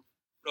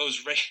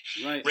those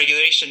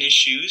regulation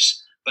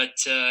issues, but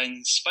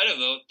in spite of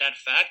that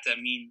fact, I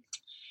mean,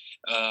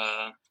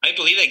 I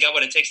believe they got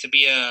what it takes to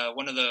be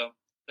one of the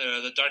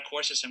dark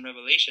horses and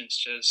revelations,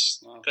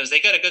 just because they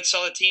got a good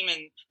solid team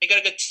and they got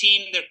a good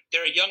team.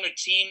 They're a younger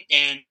team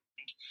and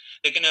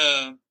they're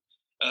gonna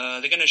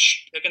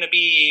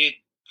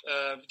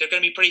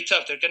be pretty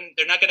tough.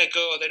 They're not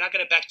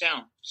gonna back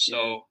down.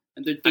 So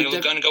I'm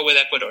gonna go with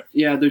Ecuador.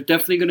 Yeah, they're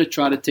definitely gonna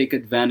try to take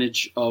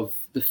advantage of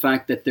the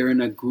fact that they're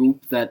in a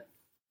group that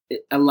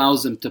it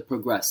allows them to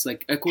progress.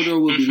 Like Ecuador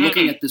will be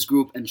looking at this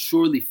group and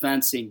surely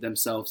fancying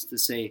themselves to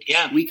say,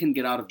 we can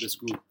get out of this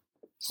group.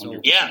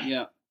 So,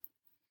 yeah.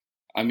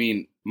 I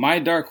mean, my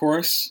dark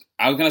horse,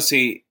 I was going to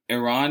say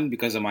Iran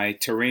because of my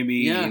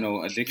Taremi,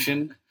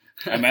 addiction.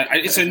 I mean,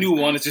 it's a new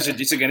one.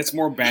 It's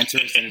more banter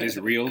than it is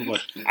real.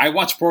 But I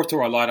watch Porto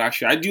a lot,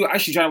 actually. I do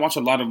actually try to watch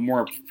a lot of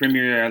more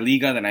Premier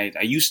Liga than I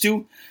used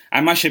to.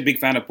 I'm actually a big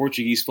fan of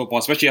Portuguese football,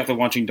 especially after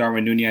watching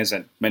Darwin Nunez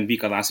at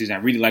Benfica last season. I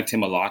really liked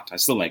him a lot. I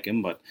still like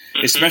him, but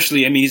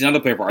especially, I mean, he's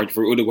another player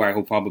for Uruguay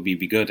who'll probably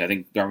be good. I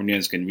think Darwin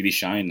Nunez can really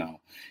shine now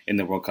in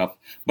the World Cup.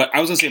 But I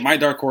was going to say my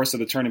dark horse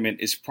of the tournament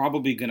is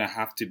probably going to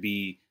have to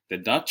be the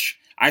Dutch.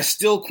 I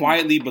still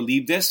quietly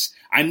believe this.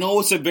 I know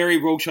it's a very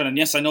rogue shot, and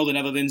yes, I know the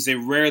Netherlands, they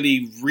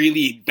rarely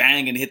really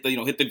bang and hit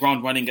the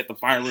ground running, get the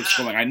fireworks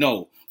going. I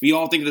know. We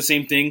all think the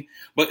same thing.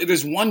 But if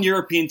there's one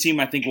European team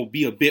I think will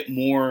be a bit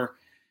more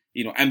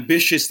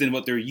ambitious than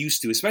what they're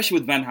used to, especially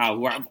with Van Gaal,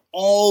 who I've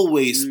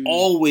always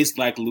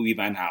liked Louis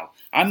Van Gaal.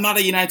 I'm not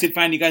a United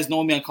fan. You guys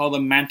know me. I call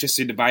them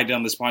Manchester Divided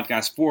on this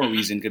podcast for a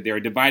reason, because they're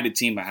a divided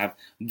team that have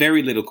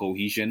very little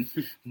cohesion.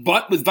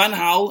 But with Van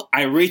Gaal,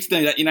 I rate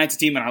that United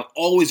team, and I'll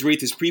always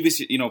rate his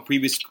previous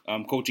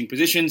coaching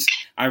positions.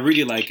 I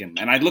really like him.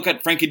 And I look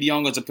at Frankie de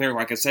Jong as a player who,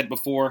 like I said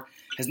before,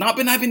 has not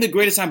been having the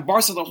greatest time.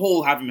 Barca as a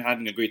whole haven't been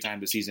having a great time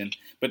this season.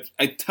 But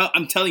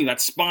I'm telling you,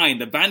 that spine,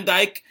 the Van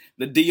Dijk,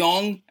 the De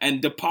Jong,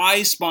 and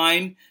Depay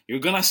spine, you're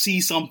going to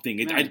see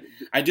something.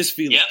 I just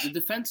feel it. The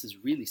defense is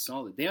really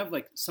solid. They have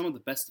like some of the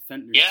best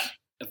defenders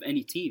of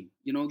any team.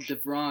 You know, De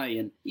Vrij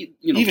and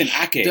even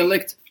Ake. De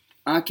Ligt,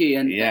 Ake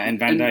and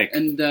Van Dijk.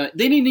 And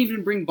they didn't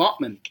even bring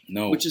Botman.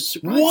 No. Which is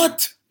surprising.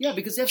 What? Yeah,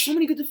 because they have so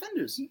many good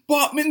defenders.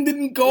 Botman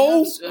didn't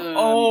go?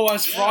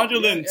 That's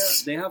fraudulent.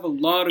 Yeah. They have a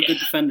lot of good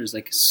defenders,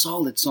 like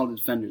solid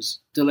defenders.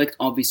 De Ligt,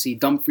 obviously.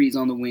 Dumfries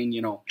on the wing,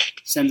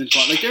 Sends and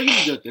Clark. Like, they're going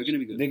to be good. They're going to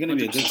be good. They're going to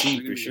be a good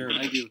team for sure.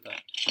 I agree with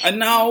that. And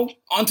now,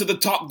 on to the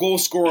top goal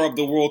scorer of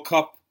the World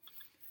Cup.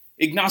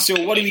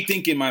 Ignacio, what are you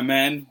thinking, my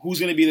man? Who's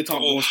going to be the top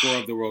goal scorer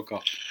of the World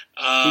Cup?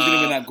 Who's going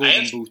to win that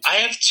golden boot? I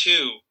have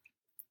two.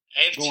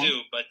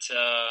 But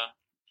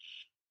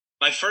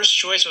my first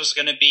choice was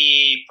going to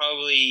be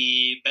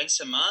probably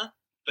Benzema,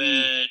 but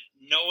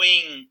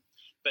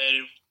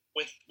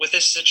with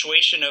this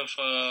situation of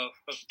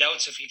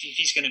doubts if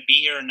he's going to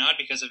be here or not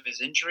because of his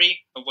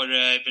injury, of what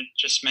I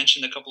just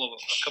mentioned a couple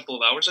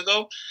of hours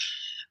ago.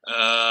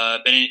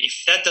 But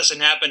if that doesn't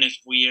happen, if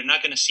we are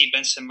not going to see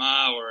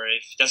Benzema, or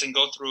if he doesn't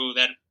go through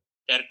that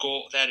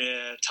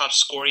top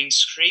scoring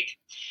streak,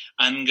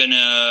 I'm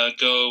gonna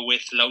go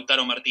with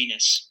Lautaro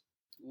Martinez.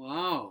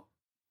 Wow.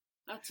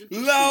 That's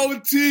interesting.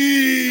 Lauti!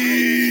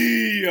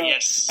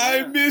 Yes.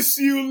 I miss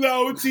you,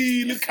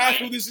 Lauti.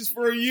 Lukaku, this is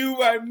for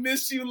you. I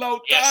miss you,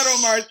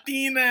 Lautaro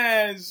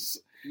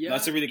Martinez. Yeah.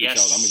 That's a really good shout.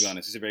 I'm going to be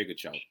honest. It's a very good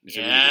shout. He's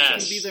going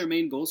to be their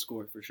main goal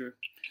scorer for sure.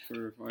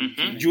 For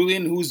Argentina.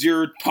 Julian, who's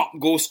your top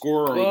goal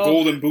scorer or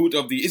golden boot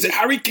of the... Is it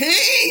Harry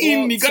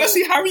Kane? You got to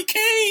see Harry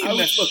Kane.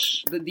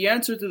 Look, the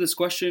answer to this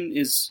question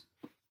is...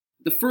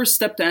 The first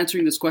step to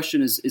answering this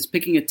question is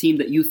picking a team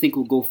that you think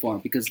will go far.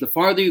 Because the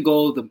farther you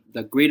go,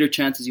 the greater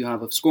chances you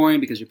have of scoring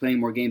because you're playing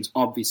more games,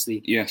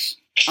 obviously. Yes.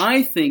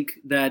 I think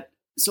that...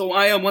 So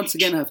I once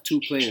again have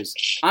two players.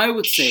 I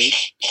would say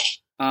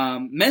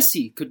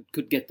Messi could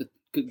get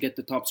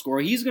the top scorer.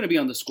 He's going to be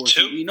on the score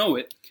sheet. We know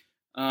it.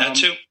 That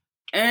too.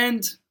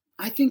 And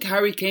I think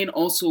Harry Kane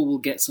also will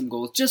get some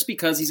goals just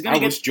because he's going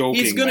to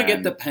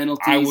get the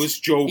penalties. I was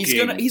joking.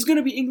 He's going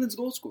to be England's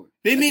goal scorer.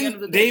 They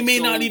may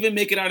not even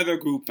make it out of their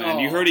group, man.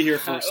 You heard it here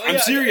first. I'm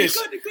serious.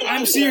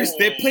 I'm serious.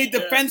 They play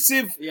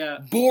defensive,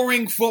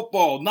 boring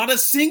football. Not a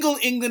single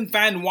England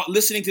fan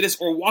listening to this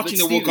or watching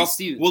the World Cup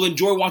will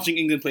enjoy watching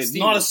England play.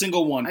 Not a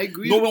single one. I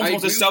agree. No one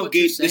wants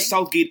this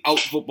Southgate out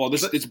football.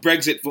 It's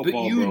Brexit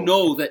football, but you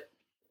know that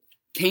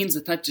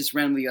Kane's touch just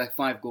randomly like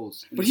 5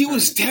 goals. But he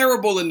was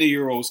terrible in the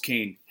Euros,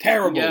 Kane.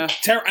 Terrible. Yeah.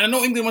 And I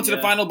know England went to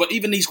the final, but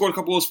even he scored a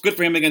couple goals. Good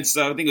for him against,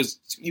 I think it was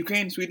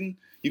Sweden?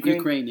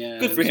 Ukraine, yeah.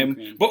 Good for him.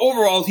 Ukraine. But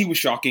overall, he was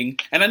shocking.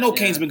 And I know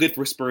Kane's been good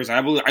for Spurs.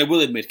 I will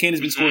admit, Kane has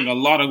been scoring a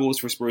lot of goals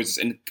for Spurs.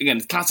 And again,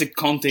 classic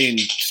Conte and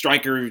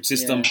striker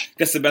system.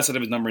 Gets the best out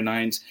of his number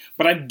 9s.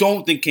 But I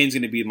don't think Kane's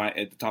going to be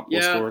the top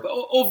goal scorer. But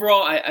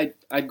overall,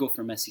 I'd go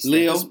for Messi.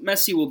 Leo?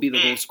 Messi will be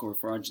the goal scorer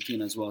for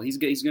Argentina as well. He's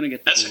going to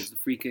get the goals, the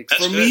free kicks.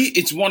 For me,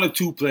 it's one of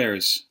 2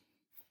 players.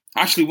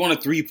 Actually, one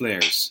of 3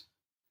 players.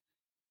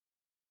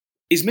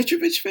 Is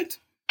Mitrovic fit?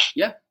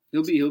 Yeah.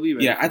 He'll be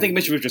ready. Yeah, I think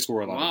Mitrovic will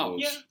score a lot of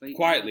goals. Yeah.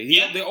 Quietly.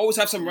 They always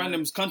have some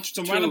random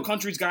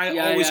countries guy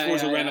always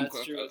scores a random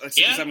 6 or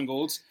 7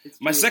 goals.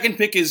 My second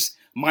pick is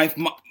my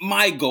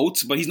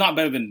GOAT, but he's not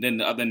better than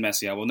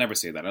Messi. I will never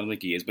say that. I don't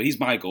think he is, but he's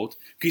my GOAT.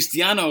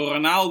 Cristiano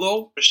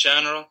Ronaldo.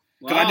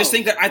 Because I just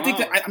think that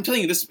I'm telling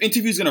you, this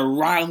interview is going to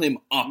rile him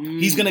up.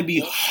 He's going to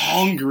be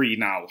hungry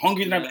now,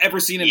 hungrier than I've ever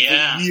seen him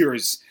for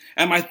years.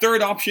 And my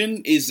third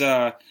option is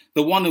the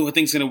one who I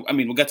think is going to, I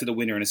mean, we'll get to the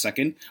winner in a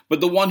second, but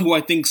the one who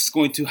I think is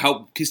going to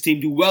help his team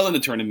do well in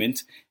the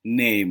tournament,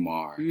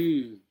 Neymar.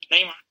 Neymar.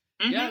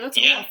 Mm-hmm.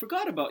 Yeah, I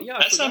forgot about. Yeah,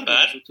 that's not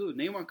bad too.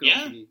 Neymar could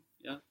also be.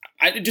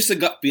 Yeah. Just a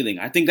gut feeling.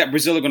 I think that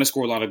Brazil are going to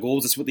score a lot of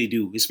goals. That's what they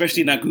do,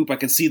 especially in that group. I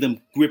can see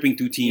them gripping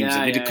through teams.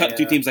 They cut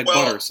through teams like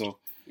butter. So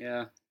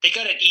yeah. They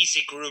got an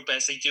easy group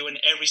as they do in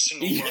every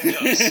single World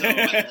Cup. So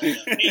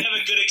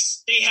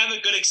they have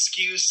a good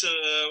excuse to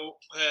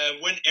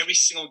win every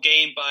single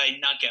game by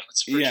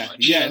knockouts.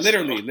 Yeah,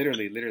 literally.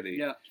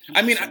 Yeah.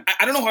 I mean,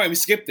 I don't know how I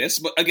skipped this,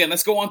 but again,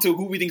 let's go on to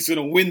who we think is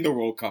going to win the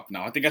World Cup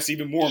now. I think that's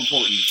even more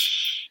important.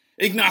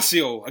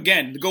 Ignacio,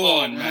 again, go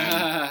on,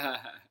 man.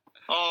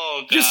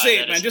 Oh, God. Just say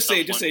it, man. Just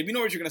say it. You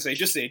know what you're going to say.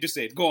 Just say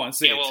it. Go on,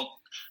 say it. Well,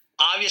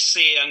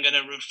 obviously, I'm going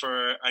to root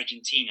for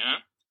Argentina,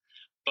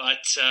 but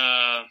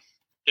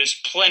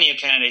there's plenty of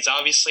candidates.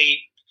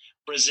 Obviously,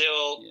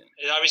 Brazil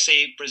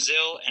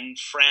and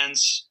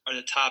France are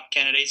the top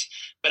candidates,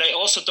 but I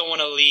also don't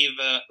want to leave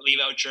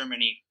out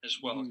Germany as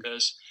well,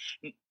 because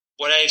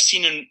what I've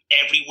seen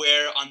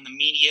everywhere on the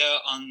media,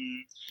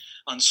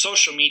 on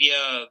social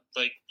media,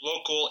 like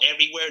local,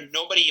 everywhere,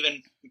 nobody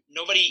even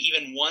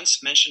even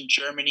once mentioned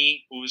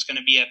Germany, who was going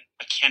to be a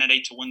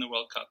candidate to win the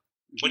World Cup,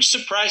 which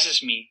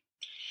surprises me.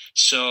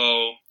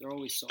 So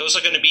those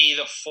are going to be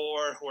the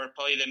four who are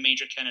probably the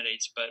major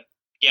candidates. But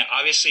yeah,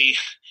 obviously,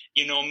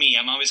 you know me,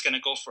 I'm always going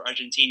to go for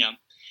Argentina.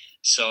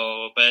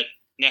 So, but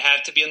they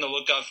have to be on the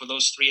lookout for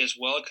those three as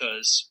well,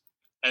 because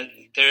they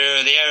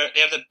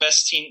have the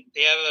best team.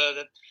 They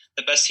have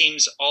the best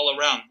teams all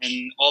around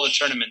in all the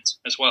tournaments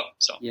as well.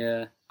 So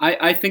yeah,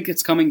 I think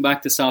it's coming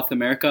back to South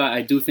America.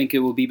 I do think it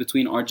will be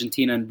between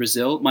Argentina and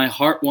Brazil. My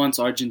heart wants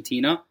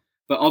Argentina,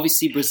 but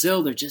obviously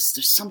Brazil.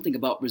 There's something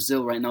about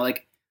Brazil right now.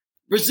 Like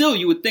Brazil,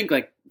 you would think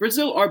like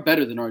Brazil are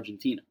better than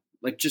Argentina.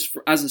 Like just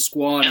as a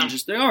squad, and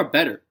just they are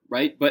better,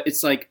 right? But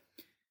it's like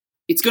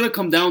it's gonna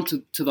come down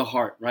to the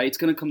heart, right? It's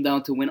gonna come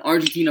down to when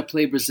Argentina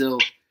play Brazil.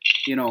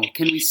 You know,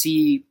 can we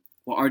see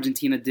what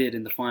Argentina did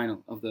in the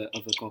final of the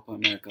Copa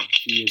America a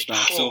few years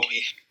back? So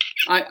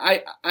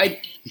I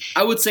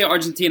would say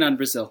Argentina and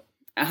Brazil.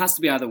 It has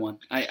to be either one.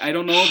 I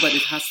don't know, but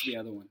it has to be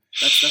either one.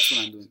 That's what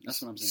I'm doing.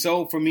 That's what I'm saying.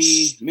 So for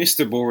me,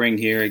 Mr. Boring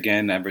here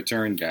again. I've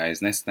returned,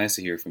 guys. Nice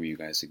to hear from you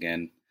guys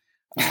again.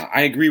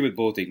 I agree with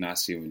both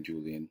Ignacio and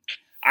Julian.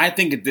 I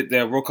think that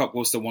the World Cup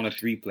goes to one of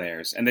three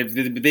players, and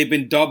they've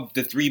been dubbed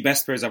the three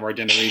best players of our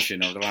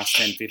generation over the last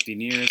 10,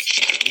 15 years.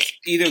 It's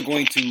either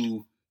going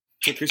to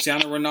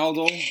Cristiano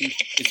Ronaldo,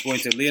 it's going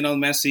to Lionel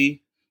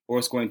Messi, or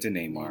it's going to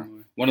Neymar.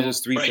 One of those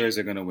three players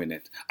are going to win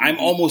it. I'm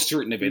almost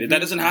certain of it. If that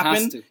doesn't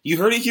happen, you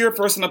heard it here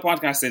first on the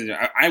podcast.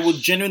 I would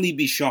genuinely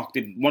be shocked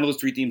if one of those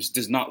three teams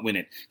does not win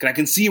it. Because I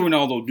can see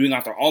Ronaldo doing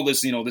after all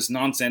this, this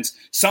nonsense,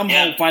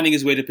 somehow finding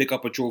his way to pick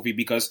up a trophy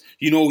because,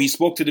 he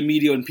spoke to the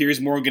media and Piers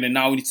Morgan and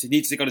now he needs to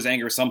take out his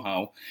anger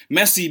somehow.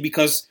 Messi,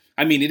 because,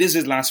 it is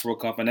his last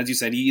World Cup. And as you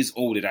said, he is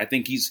owed it. I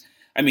think he's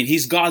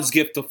God's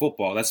gift to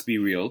football. Let's be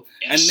real.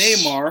 Yes. And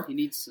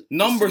Neymar,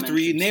 number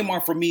three,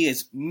 Neymar for me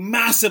is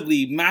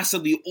massively,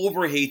 massively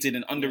overhated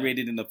and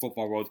underrated in the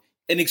football world.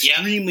 An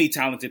extremely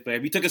talented player.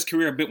 If he took his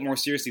career a bit more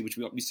seriously, which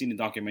we've seen in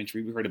the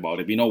documentary, we heard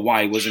about it. We know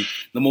why he wasn't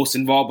the most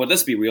involved, but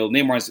let's be real.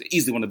 Neymar is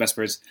easily one of the best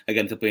players,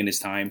 again, to play in his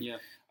time. Yeah.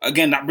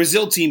 Again, that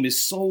Brazil team is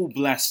so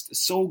blessed,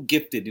 so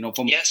gifted,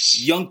 from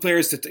young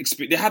players to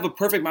experience. They have a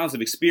perfect balance of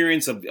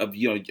experience, of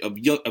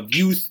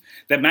youth.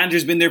 That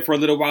manager's been there for a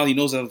little while. He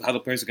knows how the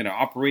players are going to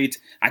operate.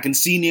 I can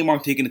see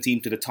Neymar taking the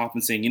team to the top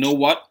and saying, you know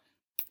what?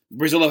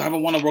 Brazil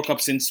haven't won a World Cup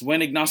since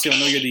when, Ignacio? I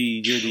know you're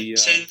the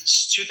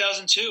since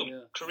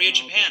 2002, Korea,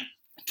 Japan.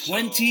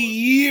 20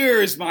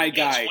 years, my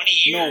guy. 20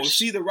 years. No,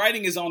 see, the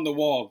writing is on the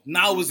wall.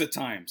 Now is the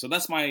time. So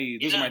those are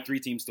my three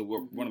teams to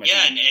work. One of my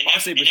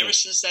teams. And ever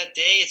since that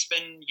day, it's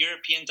been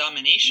European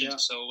domination. Yeah.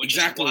 So which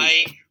is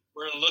why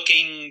we're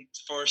looking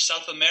for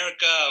South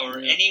America or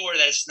anywhere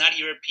that's not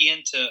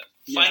European to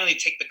finally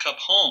take the cup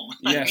home.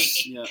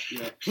 Yes.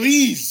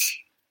 Please.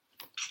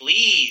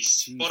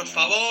 Jeez, por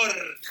favor.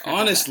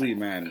 Honestly,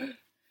 man.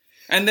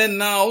 And then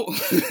now,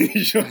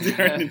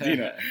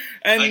 Argentina.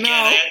 And again,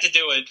 now, I had to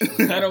do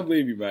it. I don't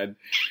blame you, man.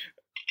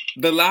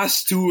 The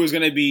last two is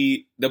going to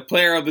be the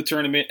player of the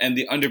tournament and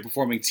the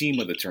underperforming team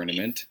of the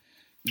tournament.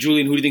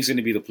 Julian, who do you think is going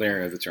to be the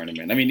player of the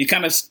tournament? It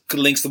kind of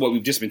links to what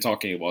we've just been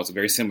talking about. It's a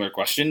very similar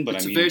question, but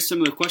it's a very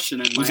similar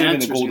question, and my answer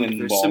is the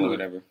golden ball similar. Or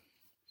whatever.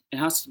 It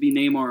has to be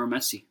Neymar or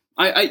Messi.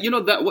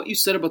 That what you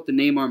said about the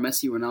Neymar,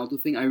 Messi,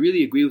 Ronaldo thing. I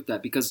really agree with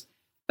that because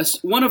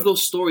one of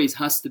those stories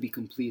has to be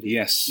completed.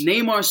 Yes.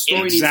 Neymar's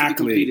story needs to be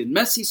completed.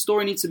 Messi's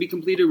story needs to be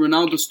completed.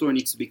 Ronaldo's story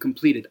needs to be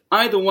completed.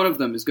 Either one of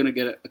them is going to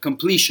get a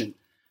completion,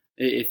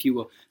 if you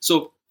will.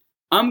 So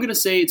I'm going to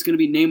say it's going to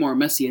be Neymar or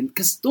Messi, and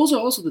because those are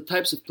also the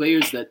types of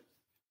players that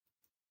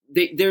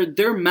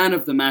they're man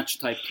of the match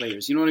type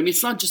players. You know what I mean?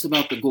 It's not just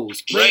about the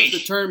goals. Player of the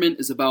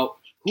tournament is about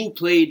who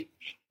played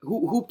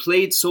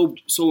so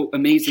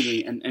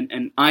amazingly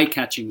and eye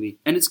catchingly,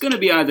 and it's going to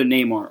be either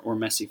Neymar or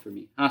Messi for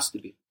me. Has to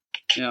be.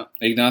 Yeah,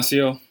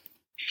 Ignacio.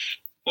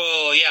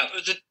 Well, yeah,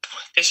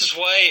 this is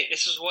why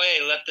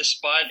I left this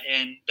spot,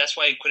 and that's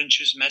why I couldn't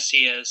choose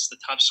Messi as the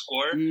top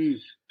scorer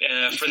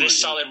for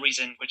this solid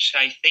reason, which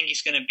I think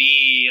he's going to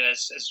be,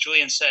 as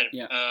Julian said,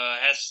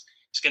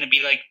 he's going to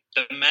be like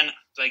the man,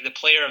 like the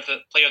player of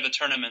the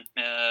tournament.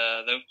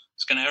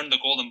 He's going to earn the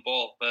golden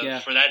ball,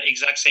 for that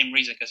exact same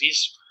reason, because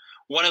he's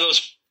one of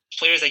those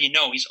players that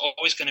he's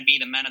always going to be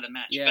the man of the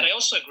match. Yeah. But I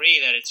also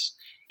agree that it's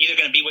either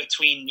going to be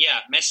between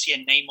Messi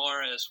and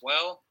Neymar as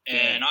well,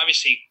 and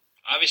obviously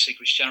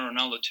Cristiano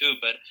Ronaldo too.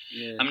 But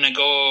I'm going to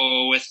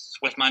go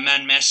with my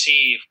man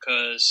Messi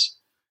because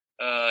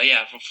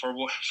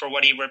for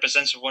what he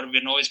represents, of what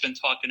we've always been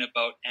talking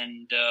about,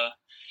 and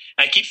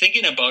I keep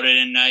thinking about it,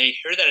 and I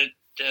hear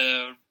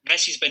that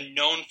Messi's been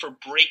known for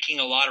breaking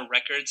a lot of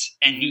records,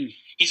 and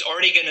he's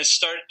already going to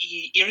start.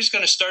 He's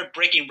going to start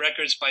breaking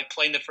records by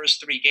playing the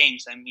first three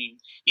games.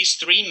 These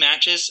 3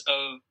 matches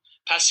of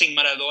passing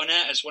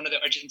Maradona as one of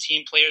the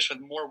Argentine players with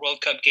more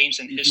World Cup games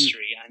in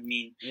history.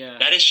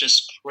 That is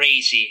just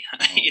crazy.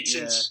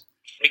 It's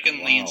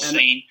freakingly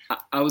insane.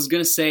 I was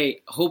going to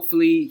say,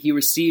 hopefully he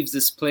receives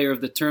this Player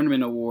of the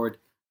Tournament award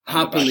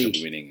happily.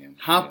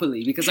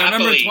 Because I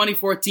remember in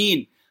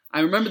 2014, I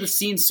remember the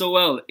scene so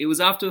well. It was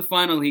after the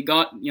final. He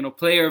got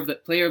player of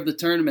the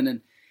tournament,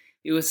 and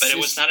it was. But it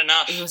was not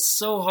enough. It was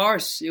so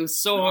harsh. It was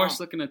so harsh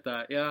looking at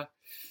that. Yeah.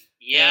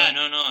 Yeah,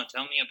 no.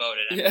 Tell me about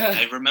it. Yeah.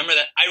 I remember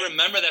that. I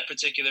remember that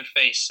particular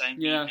face. I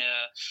mean,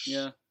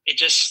 yeah. It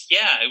just,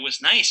 it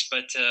was nice,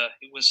 but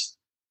it was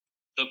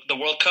the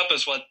World Cup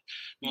is what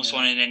most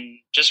wanted, and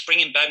just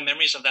bringing back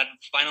memories of that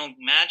final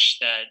match.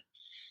 That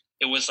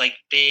it was like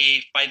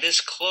by this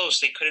close,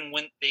 they couldn't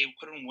win. They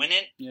couldn't win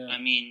it. Yeah. I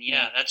mean,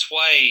 that's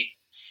why.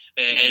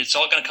 It's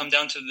all going to come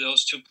down to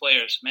those two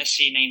players,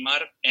 Messi,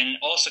 Neymar, and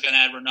also going to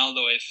add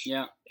Ronaldo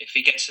if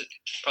he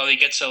probably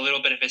gets a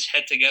little bit of his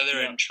head together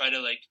and try to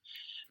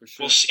For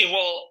sure. We'll see.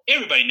 Well,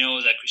 everybody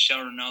knows that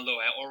Cristiano Ronaldo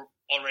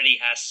already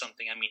has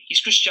something. I mean, he's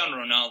Cristiano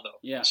Ronaldo,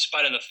 in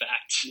spite of the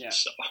fact. Yeah.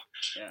 So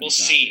we'll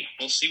see.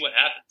 We'll see what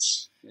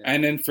happens. Yeah.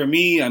 And then for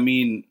me, I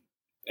mean,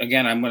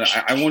 again, I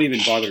won't even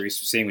bother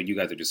saying what you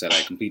guys have just said.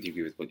 I completely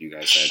agree with what you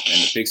guys said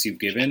and the picks you've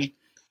given.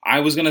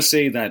 I was gonna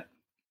say that.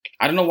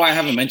 I don't know why I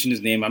haven't mentioned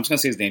his name. I'm just going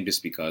to say his name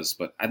just because.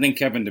 But I think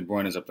Kevin De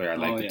Bruyne is a player I'd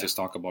like to just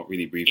talk about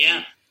really briefly.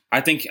 Yeah. I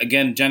think,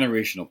 again,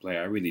 generational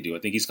player. I really do. I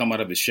think he's come out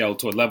of his shell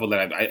to a level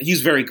that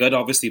he's very good,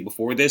 obviously,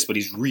 before this, but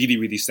he's really,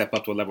 really stepped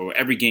up to a level where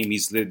every game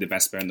he's the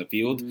best player in the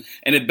field. Mm-hmm.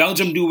 And if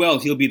Belgium do well,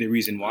 he'll be the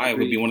reason why. It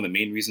would be one of the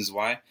main reasons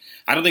why.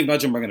 I don't think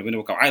Belgium are going to win the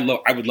World Cup.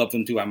 I would love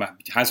them to. I'm a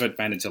Hazard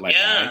fan until I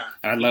die.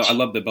 And I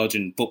love the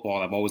Belgian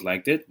football. I've always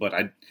liked it. But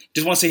I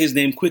just want to say his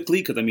name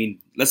quickly because, I mean,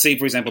 let's say,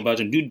 for example,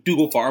 Belgium do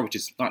go far, which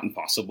is not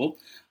impossible.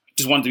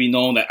 Just wanted to be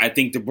known that I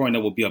think De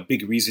Bruyne will be a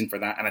big reason for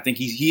that. And I think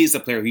he is the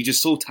player. He's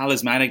just so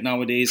talismanic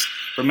nowadays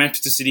for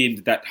Manchester City.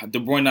 That De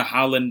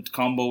Bruyne-Haaland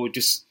combo,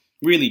 just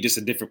really just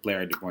a different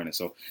player, De Bruyne.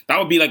 So that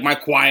would be like my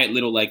quiet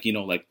little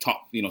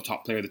top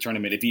player of the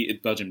tournament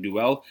if Belgium do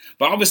well.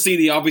 But obviously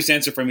the obvious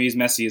answer for me is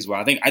Messi as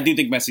well. I do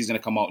think Messi's going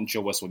to come out and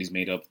show us what he's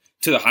made of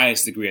to the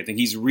highest degree. I think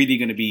he's really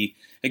going to be,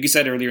 like you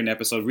said earlier in the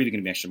episode, really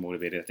going to be extra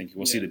motivated. I think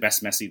we'll see the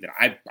best Messi that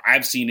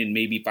I've seen in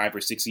maybe 5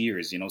 or 6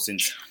 years,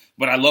 since.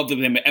 But I loved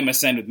him at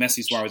MSN with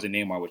Messi, Suarez, and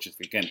Neymar, which is,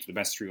 again, the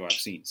best trio I've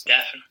seen. So,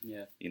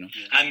 definitely. Yeah.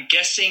 I'm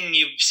guessing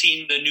you've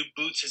seen the new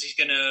boots that he's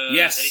gonna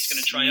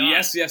try on.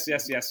 Yes.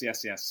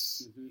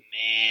 Mm-hmm.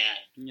 Man.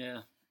 Yeah.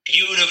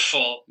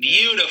 Beautiful.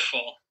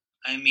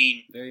 I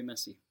mean, very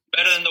messy.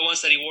 Better than the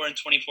ones that he wore in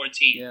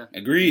 2014. Yeah.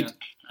 Agreed.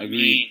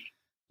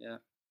 Yeah.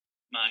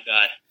 My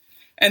God.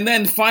 And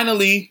then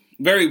finally,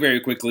 very,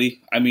 very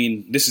quickly, I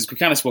mean, we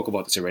kind of spoke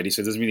about this already,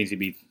 so it doesn't really need to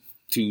be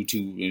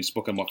too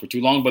spoken about for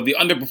too long, but the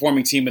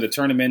underperforming team of the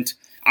tournament,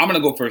 I'm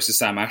going to go first this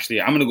time, actually.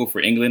 I'm going to go for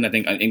England. I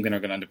think England are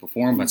going to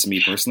underperform. That's me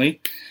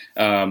personally.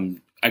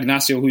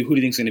 Ignacio, who do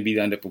you think is going to be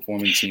the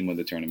underperforming team of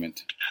the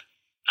tournament?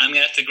 I'm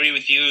going to have to agree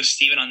with you,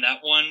 Stephen, on that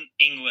one.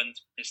 England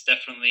is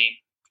definitely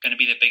going to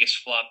be the biggest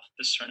flop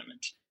this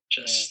tournament.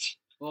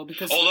 Well,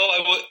 because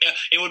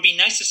it would be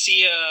nice to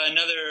see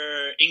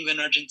another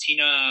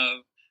England-Argentina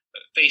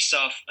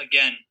face-off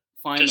again.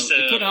 Final.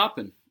 It could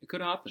happen.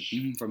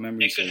 From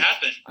memory. It could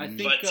happen. I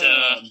think.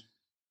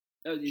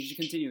 Did you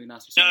continue,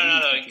 Ignacio?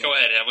 No. Go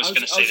ahead. I was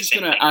going to say the same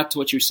thing. I was just going to add to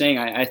what you're saying.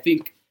 I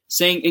think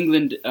saying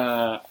England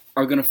are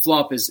going to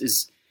flop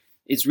is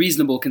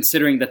reasonable,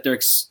 considering that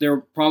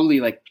they're probably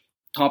like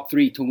top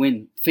 3 to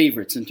win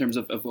favorites in terms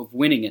of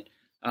winning it.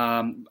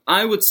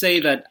 I would say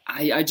that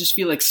I just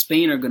feel like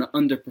Spain are going to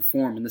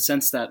underperform in the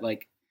sense that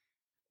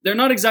they're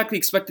not exactly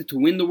expected to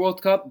win the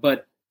World Cup,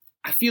 but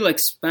I feel like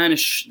the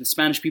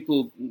Spanish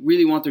people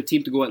really want their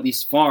team to go at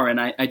least far,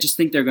 and I just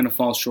think they're going to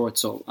fall short.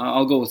 So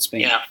I'll go with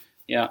Spain.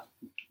 Yeah.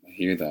 I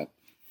hear that.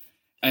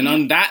 And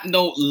on that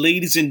note,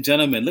 ladies and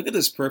gentlemen, look at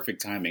this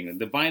perfect timing, a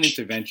divine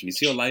intervention. You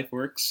see how life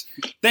works?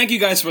 Thank you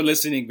guys for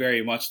listening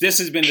very much. This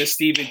has been the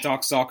Steven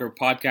Talks Soccer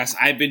podcast.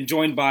 I've been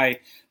joined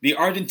by the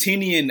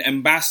Argentinian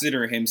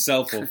ambassador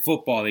himself of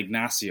football,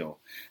 Ignacio,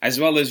 as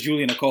well as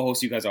Julian, a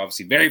co-host you guys are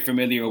obviously very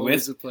familiar with.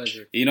 It's a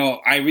pleasure.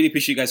 I really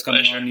appreciate you guys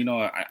coming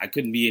on. I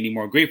couldn't be any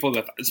more grateful.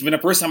 It's been the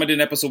first time I did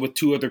an episode with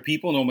 2 other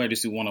people. Normally I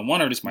just do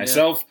one-on-one or just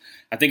myself.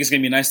 Yeah. I think it's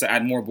going to be nice to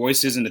add more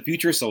voices in the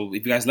future. So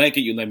if you guys like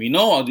it, you let me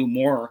know. I'll do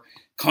more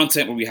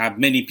content where we have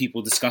many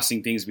people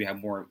discussing things. We have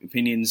more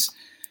opinions.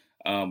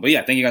 But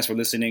yeah, thank you guys for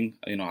listening.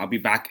 I'll be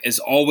back as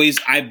always.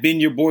 I've been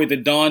your boy, The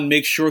Don.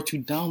 Make sure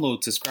to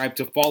download, subscribe,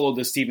 to follow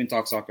the Steven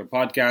Talks Soccer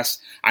podcast.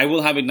 I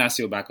will have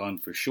Ignacio back on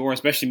for sure,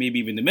 especially maybe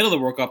even in the middle of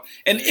the World Cup.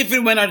 And if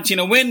and when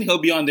Argentina win, he'll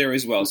be on there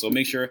as well. So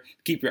make sure to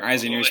keep your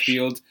eyes and ears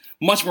peeled.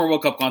 Much more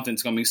World Cup content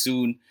is coming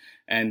soon.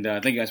 And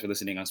thank you guys for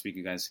listening. I'll speak to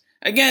you guys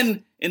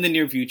again in the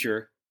near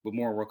future with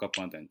more World Cup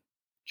content.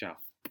 Ciao.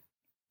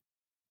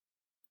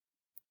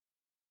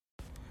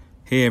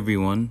 Hey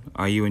everyone,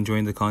 are you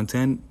enjoying the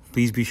content?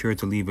 Please be sure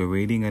to leave a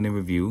rating and a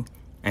review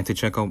and to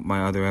check out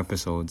my other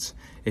episodes.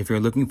 If you're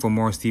looking for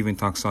more Steven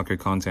Talks Soccer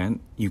content,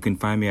 you can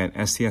find me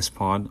at STS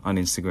Pod on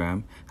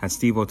Instagram, at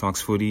Stevo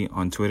Talks Footy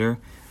on Twitter,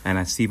 and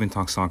at Steven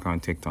Talks Soccer on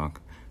TikTok.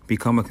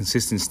 Become a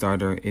consistent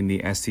starter in the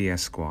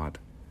STS squad.